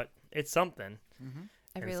something, but it's something. Mm-hmm.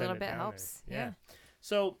 Every little bit helps. Yeah.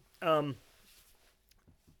 So I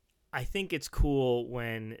think it's cool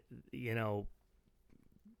when,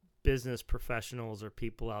 business professionals or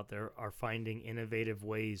people out there are finding innovative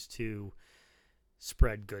ways to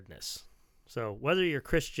spread goodness. So whether you're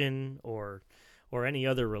Christian or any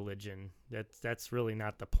other religion, that's really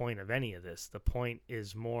not the point of any of this. The point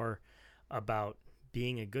is more about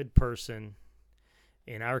being a good person.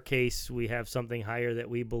 In our case, we have something higher that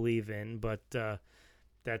we believe in, but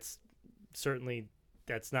that's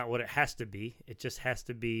not what it has to be. It just has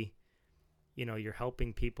to be, you're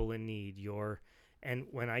helping people in need. And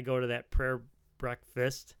when I go to that prayer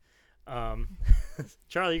breakfast,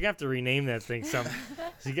 Charlie, you're gonna have to rename that thing some.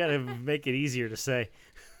 You got to make it easier to say.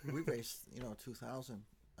 We raised, $2,000, and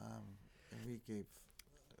we gave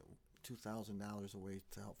 $2,000 away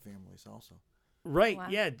to help families also. Right. Wow.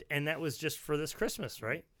 Yeah, and that was just for this Christmas,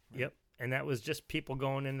 right? Yep. And that was just people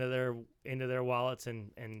going into their wallets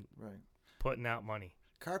and putting out money.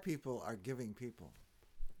 Car people are giving people.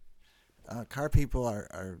 Car people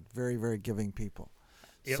are very, very giving people.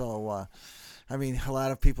 Yep. So, a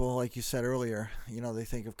lot of people, like you said earlier, they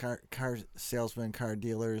think of car salesmen, car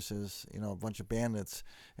dealers as, a bunch of bandits,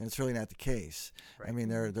 and it's really not the case. Right. I mean,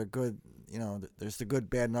 they're good, there's the good,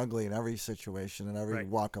 bad, and ugly in every situation, in every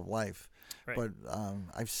walk of life. Right. But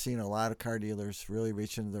I've seen a lot of car dealers really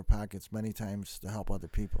reach into their pockets many times to help other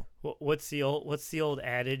people. What's the old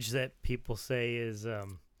adage that people say is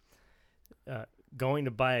going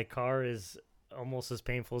to buy a car is almost as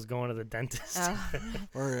painful as going to the dentist?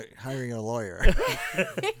 Or hiring a lawyer.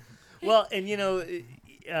 Well, and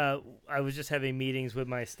I was just having meetings with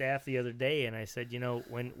my staff the other day, and I said,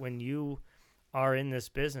 when you are in this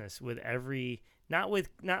business with not with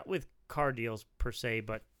car deals per se,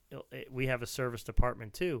 but we have a service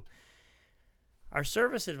department too. Our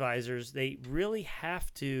service advisors, they really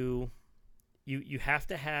have to. You have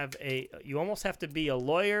to have you almost have to be a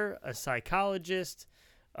lawyer, a psychologist,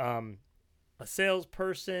 a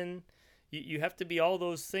salesperson. You have to be all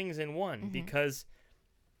those things in one, mm-hmm. because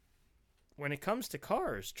when it comes to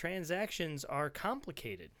cars, transactions are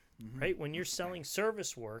complicated, mm-hmm. right? When you're selling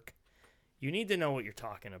service work, you need to know what you're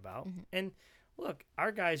talking about. Mm-hmm. And look,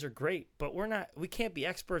 our guys are great, but we can't be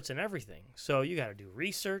experts in everything. So you got to do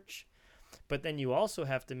research, but then you also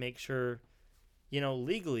have to make sure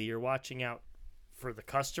legally you're watching out for the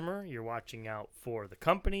customer, you're watching out for the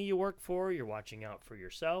company you work for, you're watching out for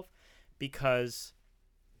yourself, because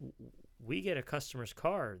we get a customer's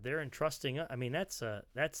car, they're entrusting us. I mean, that's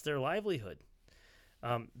their livelihood.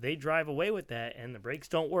 They drive away with that, and the brakes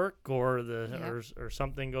don't work, or or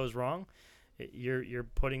something goes wrong. You're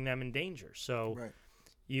putting them in danger. So Right.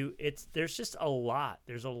 There's just a lot.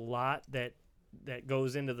 There's a lot that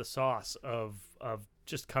goes into the sauce of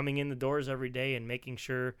just coming in the doors every day and making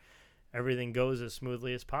sure everything goes as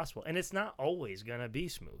smoothly as possible. And it's not always gonna be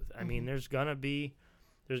smooth. I mean, there's gonna be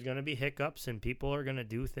hiccups, and people are gonna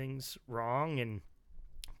do things wrong.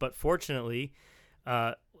 But fortunately,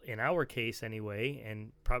 in our case anyway,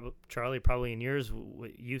 and Charlie, probably in yours,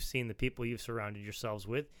 you've seen the people you've surrounded yourselves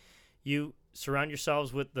with. You surround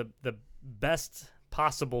yourselves with the best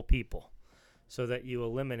possible people, so that you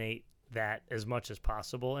eliminate that as much as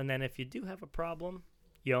possible. And then if you do have a problem,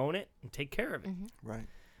 you own it and take care of it. Right.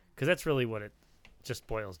 Because that's really what it just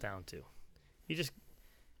boils down to.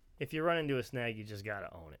 If you run into a snag, you just got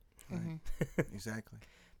to own it. Right. Exactly.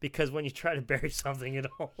 Because when you try to bury something, it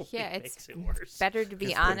only makes it worse. Better to be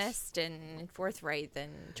It's worse. honest and forthright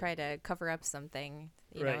than try to cover up something.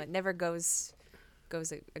 You know, Right. it never goes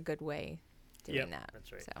a good way doing that.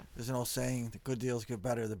 That's right. So There's an old saying: the good deals get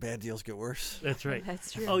better, the bad deals get worse. That's right.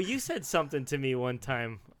 that's true. Oh, you said something to me one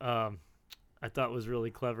time I thought was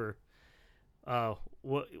really clever.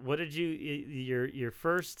 What did your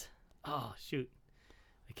first? Oh, shoot.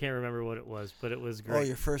 I can't remember what it was, but it was great. Oh,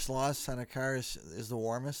 your first loss on a car is the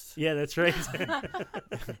warmest. Yeah, that's right.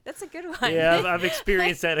 That's a good one. Yeah, I've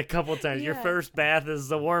experienced that a couple times. Your Yeah. first bath is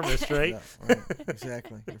the warmest, right? Yeah, right.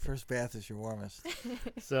 Exactly. Your first bath is your warmest.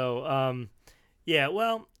 So, yeah,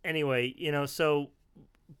 well, anyway, so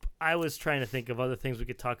I was trying to think of other things we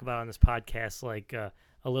could talk about on this podcast, like a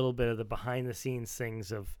little bit of the behind-the-scenes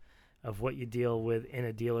things of what you deal with in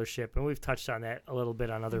a dealership, and we've touched on that a little bit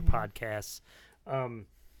on other podcasts.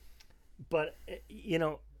 But,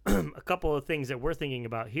 a couple of things that we're thinking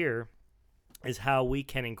about here is how we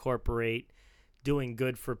can incorporate doing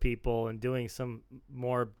good for people and doing some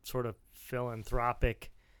more sort of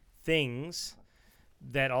philanthropic things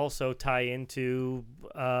that also tie into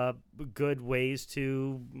good ways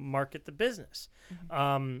to market the business.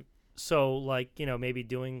 So, like, maybe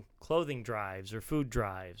doing clothing drives or food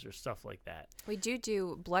drives or stuff like that. We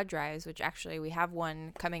do blood drives, which actually we have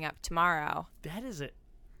one coming up tomorrow.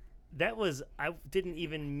 I didn't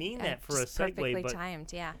even mean that for a Just segue, perfectly but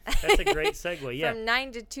timed, yeah. that's a great segue. Yeah. From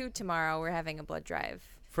 9 to 2 tomorrow, we're having a blood drive.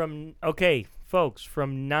 Folks,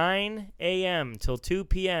 from 9 a.m. till 2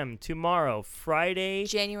 p.m. tomorrow, Friday,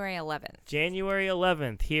 January 11th. January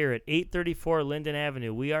 11th, here at 834 Linden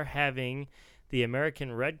Avenue, we are having the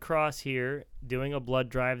American Red Cross here doing a blood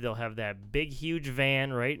drive. They'll have that big, huge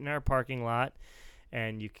van right in our parking lot,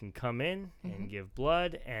 and you can come in and give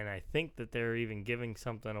blood. And I think that they're even giving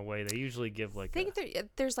something away. They usually give like I think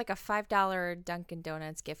there's like a $5 Dunkin'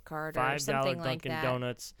 Donuts gift card or something $5 like Dunkin' that.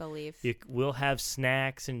 Donuts. I believe. We'll have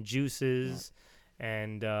snacks and juices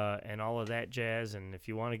and all of that jazz. And if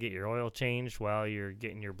you want to get your oil changed while you're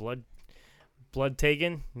getting your blood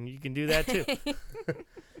taken, you can do that too.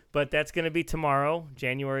 But that's going to be tomorrow,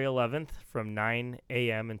 January 11th, from 9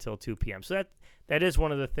 a.m. until 2 p.m. So that is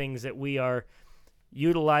one of the things that we are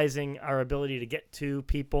utilizing, our ability to get to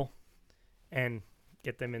people and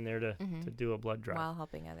get them in there to do a blood drive. While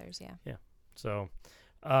helping others, yeah. Yeah. So,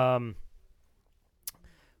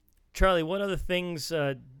 Charlie, what other things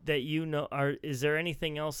that you know is there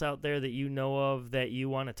anything else out there that you know of that you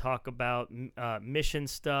want to talk about? Mission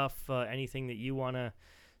stuff, anything that you want to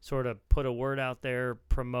sort of put a word out there,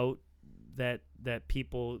 promote that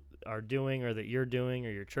people are doing or that you're doing or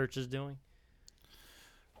your church is doing?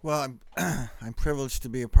 Well, I'm privileged to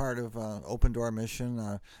be a part of Open Door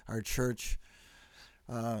Mission. Our church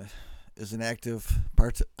is an active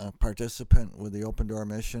participant with the Open Door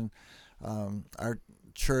Mission. Our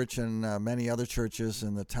church and many other churches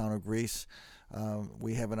in the town of Greece,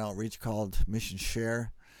 we have an outreach called Mission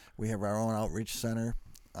Share. We have our own outreach center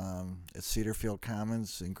at Cedarfield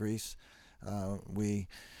Commons in Greece. I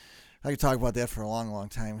could talk about that for a long, long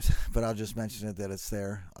time, but I'll just mention it that it's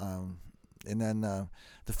there. And then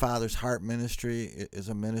the Father's Heart Ministry is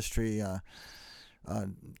a ministry in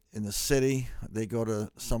the city. They go to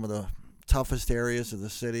some of the toughest areas of the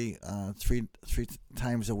city three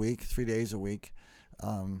times a week, 3 days a week.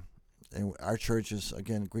 And our church is,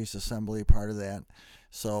 again, Greece Assembly, part of that.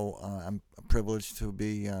 So I'm privileged to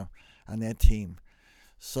be on that team.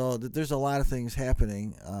 So there's a lot of things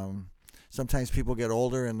happening. sometimes people get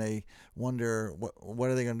older and they wonder what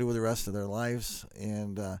are they going to do with the rest of their lives.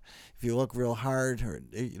 And if you look real hard, or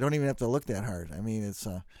you don't even have to look that hard. I mean, it's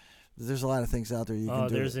there's a lot of things out there you can do. Oh,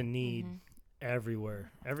 there's a need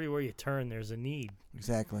everywhere. Everywhere you turn, there's a need.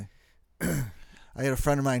 Exactly. I had a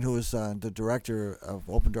friend of mine who was the director of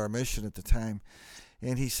Open Door Mission at the time,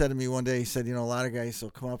 and he said to me one day, he said, a lot of guys will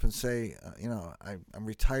come up and say, I'm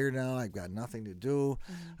retired now, I've got nothing to do,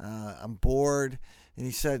 I'm bored. And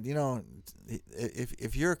he said,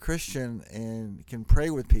 if you're a Christian and can pray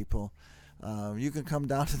with people, you can come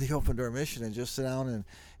down to the Open Door Mission and just sit down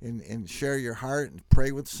and share your heart and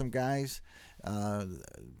pray with some guys.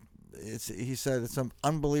 He said it's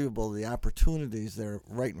unbelievable, the opportunities that are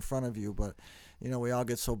right in front of you, but we all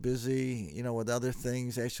get so busy, with other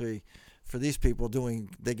things. Actually, for these people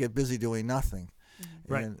they get busy doing nothing,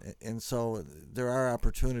 right? And so there are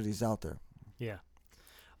opportunities out there. Yeah.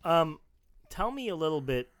 Tell me a little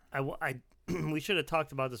bit. We should have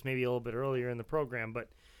talked about this maybe a little bit earlier in the program, but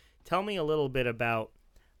tell me a little bit about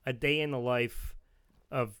a day in the life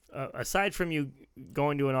of aside from you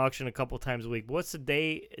going to an auction a couple times a week. What's the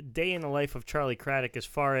day in the life of Charlie Craddock as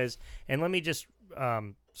far as? And let me just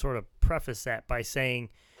sort of preface that by saying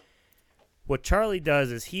what Charlie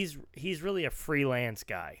does is he's really a freelance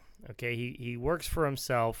guy. Okay, he works for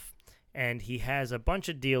himself, and he has a bunch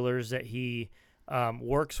of dealers that he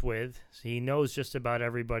works with. So he knows just about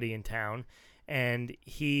everybody in town, and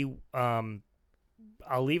I'll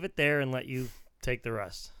leave it there and let you take the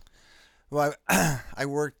rest. Well, I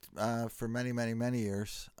worked for many, many, many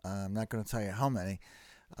years. I'm not going to tell you how many.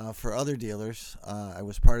 For other dealers, I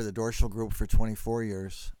was part of the Dorschel Group for 24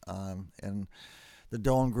 years, and the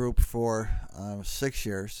Doan Group for 6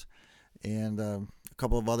 years, and a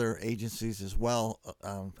couple of other agencies as well.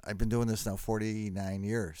 I've been doing this now 49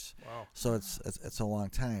 years. Wow! So it's a long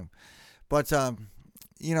time. But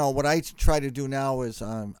what I try to do now is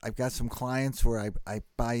I've got some clients where I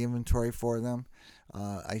buy inventory for them.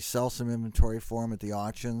 I sell some inventory for them at the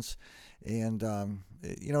auctions, and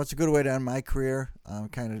it's a good way to end my career.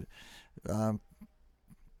 Kind of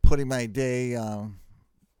putting my day,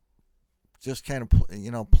 just kind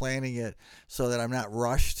of planning it so that I'm not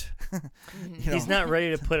rushed. He's not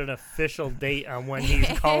ready to put an official date on when he's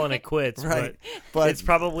calling it quits, right? But it's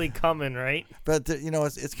probably coming, right? But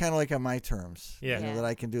it's kind of like on my terms, yeah. That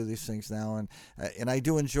I can do these things now, and I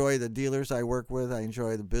do enjoy the dealers I work with. I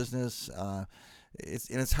enjoy the business.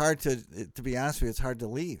 It's hard to be honest with you, it's hard to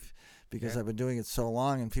leave because I've been doing it so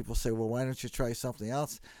long, and people say, well, why don't you try something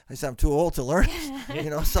else? I said, I'm too old to learn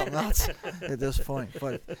something else at this point.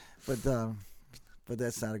 But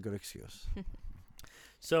that's not a good excuse.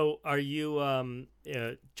 So are you,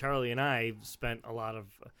 Charlie and I spent a lot of,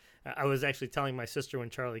 I was actually telling my sister when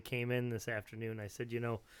Charlie came in this afternoon, I said,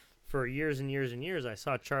 for years and years and years, I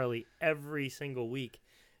saw Charlie every single week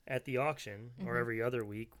at the auction or every other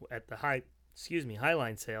week at the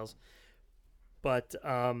Highline sales. But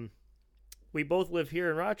we both live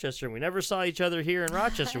here in Rochester. We never saw each other here in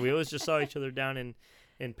Rochester. We always just saw each other down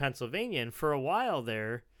in Pennsylvania. And for a while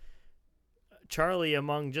there, Charlie,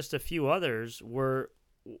 among just a few others,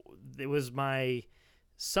 it was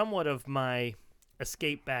somewhat of my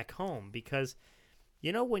escape back home because,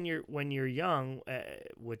 when you're young,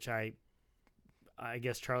 which I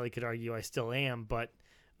guess Charlie could argue I still am, but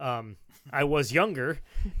I was younger,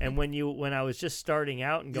 and when I was just starting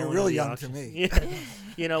out and going, you're really young auction, to me.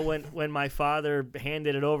 Yeah, when my father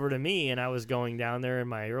handed it over to me, and I was going down there in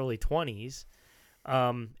my early 20s,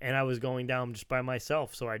 and I was going down just by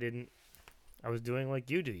myself, so I was doing like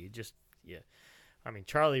you do.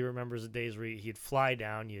 Charlie remembers the days where he'd fly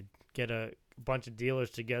down, you'd get a bunch of dealers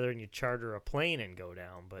together, and you'd charter a plane and go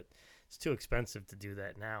down, but it's too expensive to do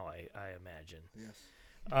that now, I imagine. Yes.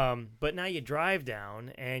 But now you drive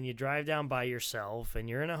down by yourself, and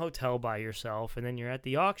you're in a hotel by yourself, and then you're at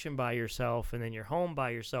the auction by yourself, and then you're home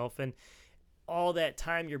by yourself, and all that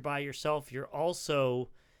time you're by yourself, you're also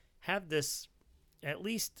have this, at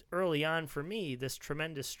least early on for me, this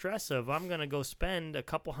tremendous stress of I'm going to go spend a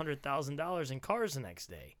couple $100,000 in cars the next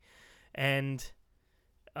day. And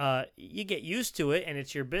you get used to it, and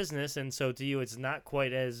it's your business, and so to you it's not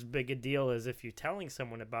quite as big a deal as if you're telling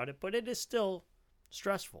someone about it, but it is still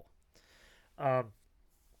stressful.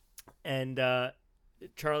 And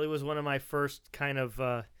Charlie was one of my first kind of,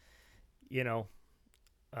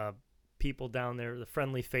 people down there, the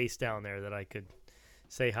friendly face down there that I could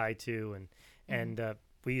say hi to. And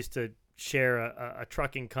we used to share a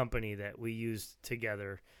trucking company that we used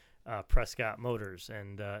together, Prescott Motors.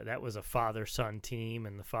 And that was a father-son team,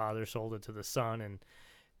 and the father sold it to the son. And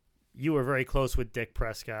you were very close with Dick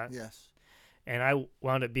Prescott. Yes. And I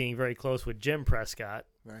wound up being very close with Jim Prescott.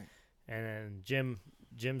 Right. And then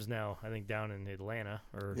Jim's now, I think, down in Atlanta,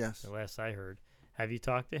 or Yes. the last I heard. Have you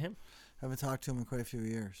talked to him? I haven't talked to him in quite a few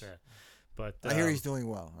years. Yeah. But I hear he's doing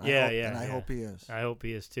well. Yeah, I hope he is. I hope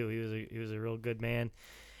he is too. He was a real good man.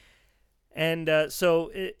 And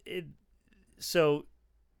so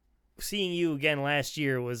seeing you again last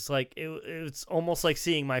year was like it's almost like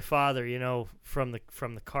seeing my father, from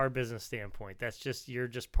the car business standpoint. That's just you're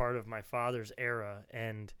just part of my father's era,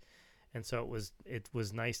 and so it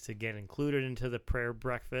was nice to get included into the prayer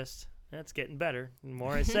breakfast. That's getting better. The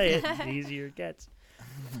more I say it, the easier it gets.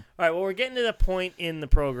 All right, well, we're getting to the point in the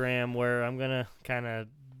program where I'm gonna kind of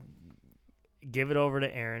give it over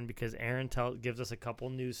to Erin, because Erin gives us a couple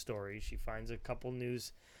news stories. She finds a couple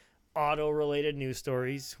auto-related news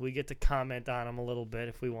stories. We get to comment on them a little bit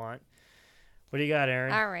if we want. What do you got,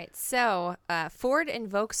 Erin? All right. So Ford and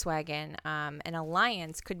Volkswagen, an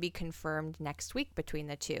alliance could be confirmed next week between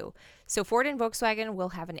the two. So Ford and Volkswagen will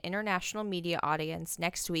have an international media audience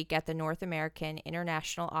next week at the North American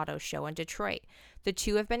International Auto Show in Detroit. The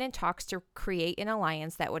two have been in talks to create an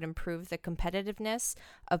alliance that would improve the competitiveness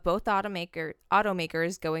of both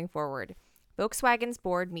automakers going forward. Volkswagen's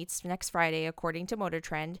board meets next Friday, according to Motor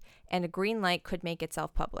Trend, and a green light could make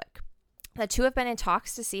itself public. The two have been in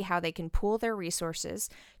talks to see how they can pool their resources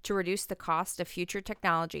to reduce the cost of future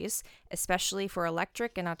technologies, especially for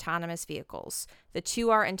electric and autonomous vehicles. The two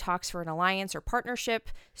are in talks for an alliance or partnership,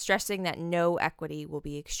 stressing that no equity will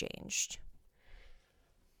be exchanged.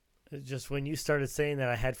 Just when you started saying that,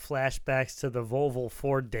 I had flashbacks to the Volvo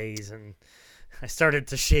Ford days, and I started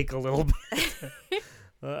to shake a little bit.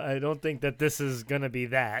 I don't think that this is going to be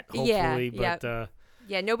that, hopefully, but...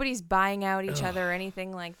 Yeah, nobody's buying out each other or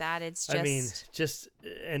anything like that. It's just...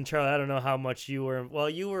 And Charlie, I don't know how much you were... Well,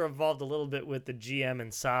 you were involved a little bit with the GM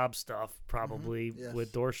and Saab stuff, probably, Yes.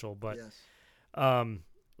 with Dorschel, but Yes.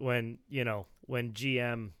 when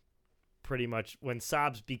GM pretty much... When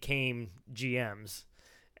Saabs became GMs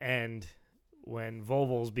and when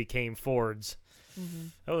Volvos became Fords,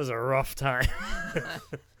 that was a rough time.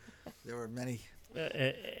 There were many... rough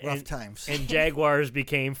rough times. And Jaguars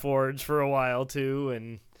became Fords for a while too,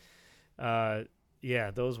 and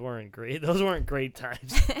those weren't great. Those weren't great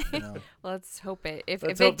times. No. Let's hope it. If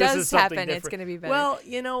Let's it hope this does is something happen, it's different. going to be better. Well,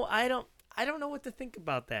 I don't know what to think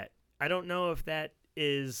about that. I don't know if that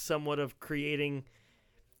is somewhat of creating.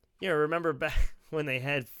 Remember back when they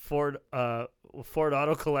had Ford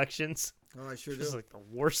Auto Collections? Oh, I sure do. Just like the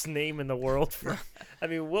worst name in the world. I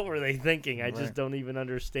mean, what were they thinking? I just don't even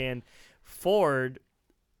understand. Ford,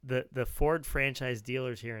 the Ford franchise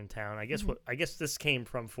dealers here in town. I guess this came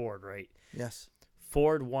from Ford, right? Yes.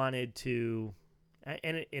 Ford wanted to,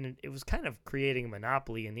 and it was kind of creating a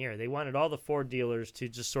monopoly in the air. They wanted all the Ford dealers to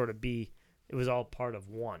just sort of be. It was all part of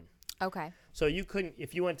one. Okay. So you couldn't,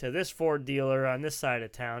 if you went to this Ford dealer on this side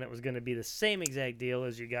of town, it was going to be the same exact deal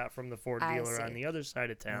as you got from the Ford dealer on the other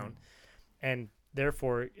side of town, and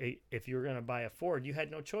therefore, if you were going to buy a Ford, you had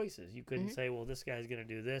no choices. You couldn't say, well, this guy's going to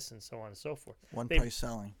do this, and so on and so forth. Price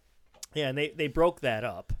selling. Yeah, and they broke that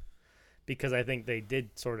up because I think they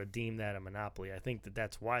did sort of deem that a monopoly. I think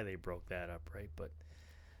that's why they broke that up, right? But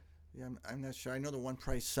yeah, I'm not sure. I know the one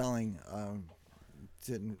price selling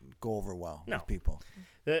didn't go over well No. with people.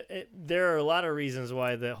 There are a lot of reasons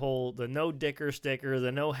why the no dicker sticker,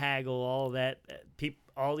 the no haggle, all that.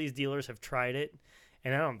 All these dealers have tried it,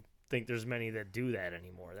 and I don't think there's many that do that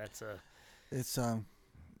anymore. It's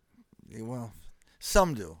well,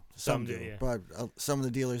 some do. Some do, yeah. But some of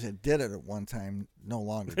the dealers that did it at one time no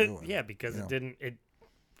longer do it. Yeah, because it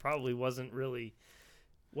probably wasn't really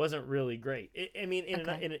great.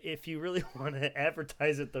 If you really want to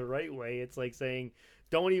advertise it the right way, it's like saying,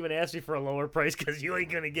 don't even ask me for a lower price because you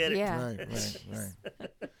ain't gonna get it. Yeah. Right.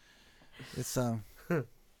 It's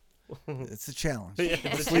it's a challenge. Yeah,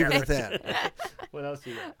 Let's leave it at that. What else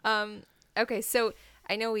you got? Okay, so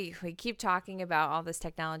I know we keep talking about all this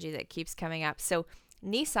technology that keeps coming up. So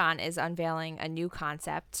Nissan is unveiling a new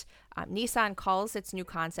concept. Nissan calls its new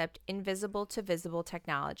concept invisible to visible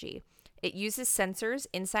technology. It uses sensors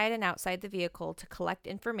inside and outside the vehicle to collect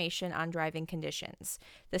information on driving conditions.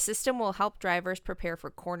 The system will help drivers prepare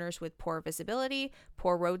for corners with poor visibility,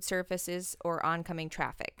 poor road surfaces, or oncoming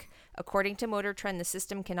traffic. According to Motor Trend, the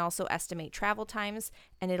system can also estimate travel times,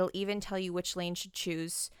 and it'll even tell you which lane to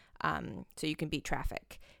choose so you can beat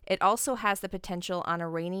traffic. It also has the potential on a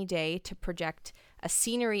rainy day to project a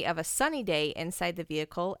scenery of a sunny day inside the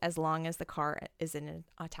vehicle as long as the car is in an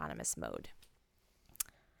autonomous mode.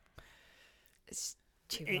 It's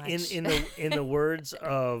too much. In the words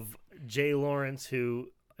of Jay Lawrence, who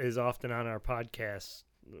is often on our podcast,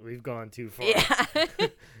 we've gone too far. Yeah.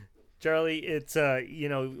 Charlie, it's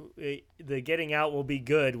the getting out will be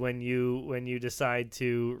good when you decide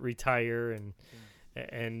to retire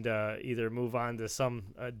and either move on to some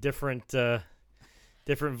different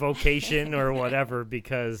vocation or whatever,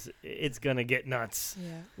 because it's gonna get nuts.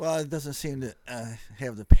 Yeah. Well, it doesn't seem to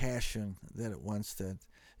have the passion that it once did.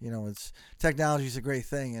 It's technology is a great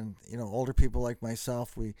thing, and older people like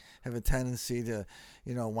myself, we have a tendency to,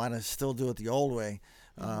 want to still do it the old way.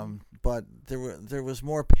 But there was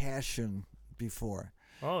more passion before.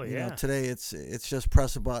 Oh yeah. Today it's just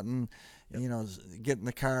press a button, get in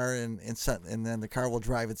the car and then the car will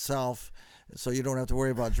drive itself, so you don't have to worry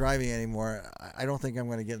about driving anymore. I don't think I'm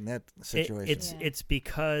going to get in that situation. It's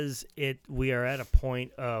because we are at a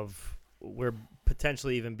point of we're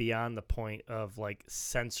potentially even beyond the point of like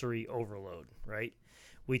sensory overload, right?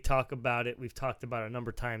 We've talked about it a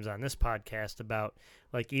number of times on this podcast about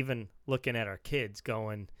like even looking at our kids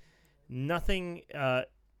going, nothing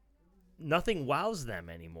wows them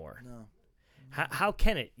anymore. No. How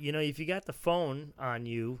can it? If you got the phone on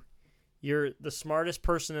you, you're the smartest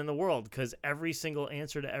person in the world, because every single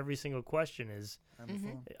answer to every single question is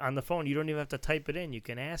on the phone. You don't even have to type it in. You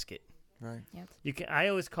can ask it. Right. Yep. You can. I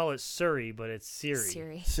always call it Siri, but it's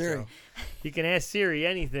Siri. Siri. So you can ask Siri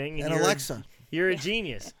anything. And Alexa. You're a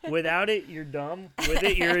genius. Without it, you're dumb. With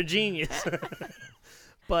it, you're a genius.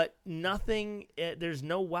 But nothing. There's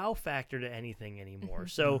no wow factor to anything anymore.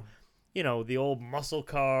 So, the old muscle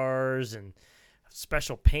cars and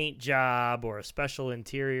special paint job or a special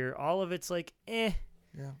interior, all of it's like, Yeah.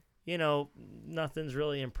 Nothing's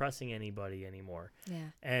really impressing anybody anymore.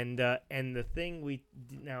 Yeah. And the thing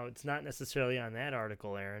now it's not necessarily on that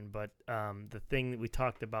article, Aaron, but the thing that we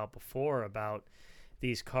talked about before about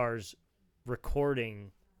these cars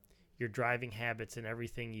recording your driving habits and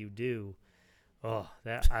everything you do. Oh,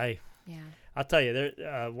 I'll tell you,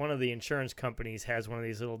 one of the insurance companies has one of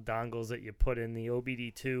these little dongles that you put in the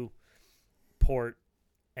OBD2 port,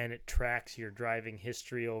 and it tracks your driving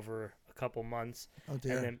history over a couple months. Oh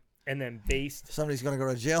dear. And then based somebody's going to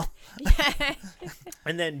go to jail.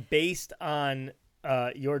 And then based on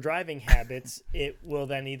your driving habits, it will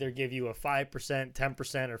then either give you a 5%,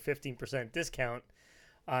 10%, or 15% discount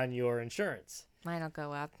on your insurance. Mine will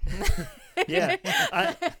go up. Yeah,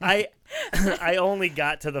 I only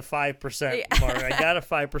got to the 5% mark. I got a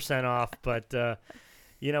 5% off, but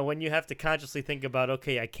when you have to consciously think about,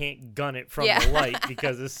 okay, I can't gun it from the light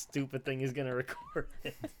because this stupid thing is going to record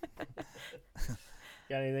it.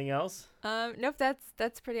 Got anything else? Nope.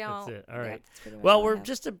 That's pretty all. That's it. All right. Yeah, well, we're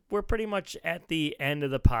pretty much at the end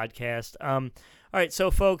of the podcast. All right,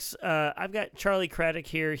 so folks, I've got Charlie Craddock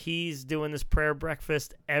here. He's doing this prayer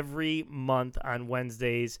breakfast every month on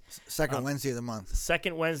Wednesdays. Second Wednesday of the month.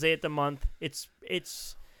 Second Wednesday of the month. It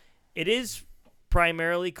is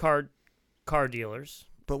primarily car dealers.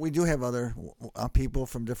 But we do have other people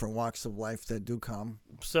from different walks of life that do come.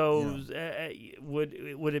 So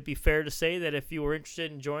would it be fair to say that if you were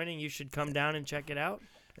interested in joining, you should come down and check it out?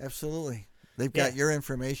 Absolutely. They've got your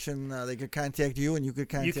information. They could contact you, and you could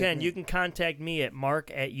contact me. You can contact me at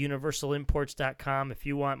mark@universalimports.com if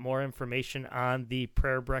you want more information on the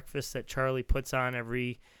prayer breakfast that Charlie puts on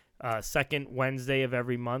every second Wednesday of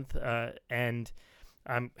every month, and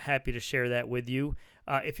I'm happy to share that with you.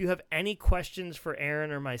 If you have any questions for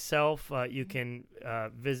Aaron or myself, you can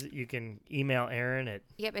You can email Aaron at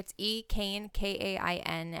it's Kain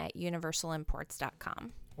Kain at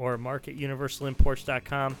universalimports.com or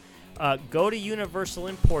mark@universalimports.com. Go to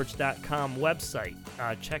universalimports.com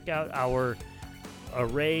website. Check out our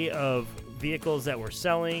array of vehicles that we're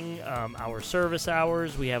selling, our service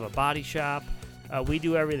hours. We have a body shop. We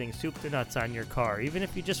do everything soup to nuts on your car. Even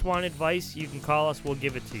if you just want advice, you can call us. We'll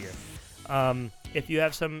give it to you. If you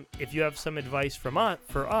have some advice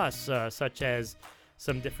for us, such as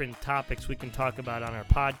some different topics we can talk about on our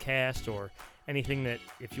podcast, or anything that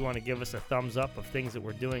if you want to give us a thumbs up of things that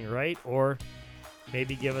we're doing right, or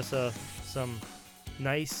maybe give us some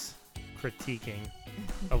nice critiquing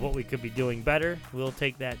of what we could be doing better, we'll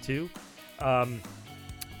take that too.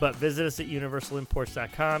 But visit us at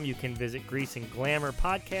universalimports.com. You can visit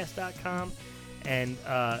greaseandglamourpodcast.com. And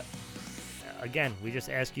again, we just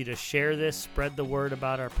ask you to share this, spread the word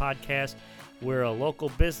about our podcast. We're a local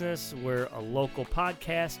business. We're a local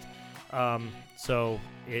podcast. So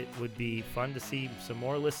it would be fun to see some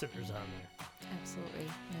more listeners on there. Absolutely.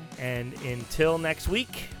 Yeah. And until next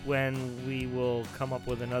week, when we will come up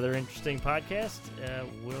with another interesting podcast,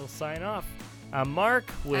 we'll sign off. I'm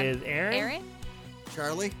Mark with Aaron.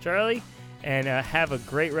 Charlie, and have a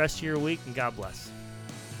great rest of your week, and God bless.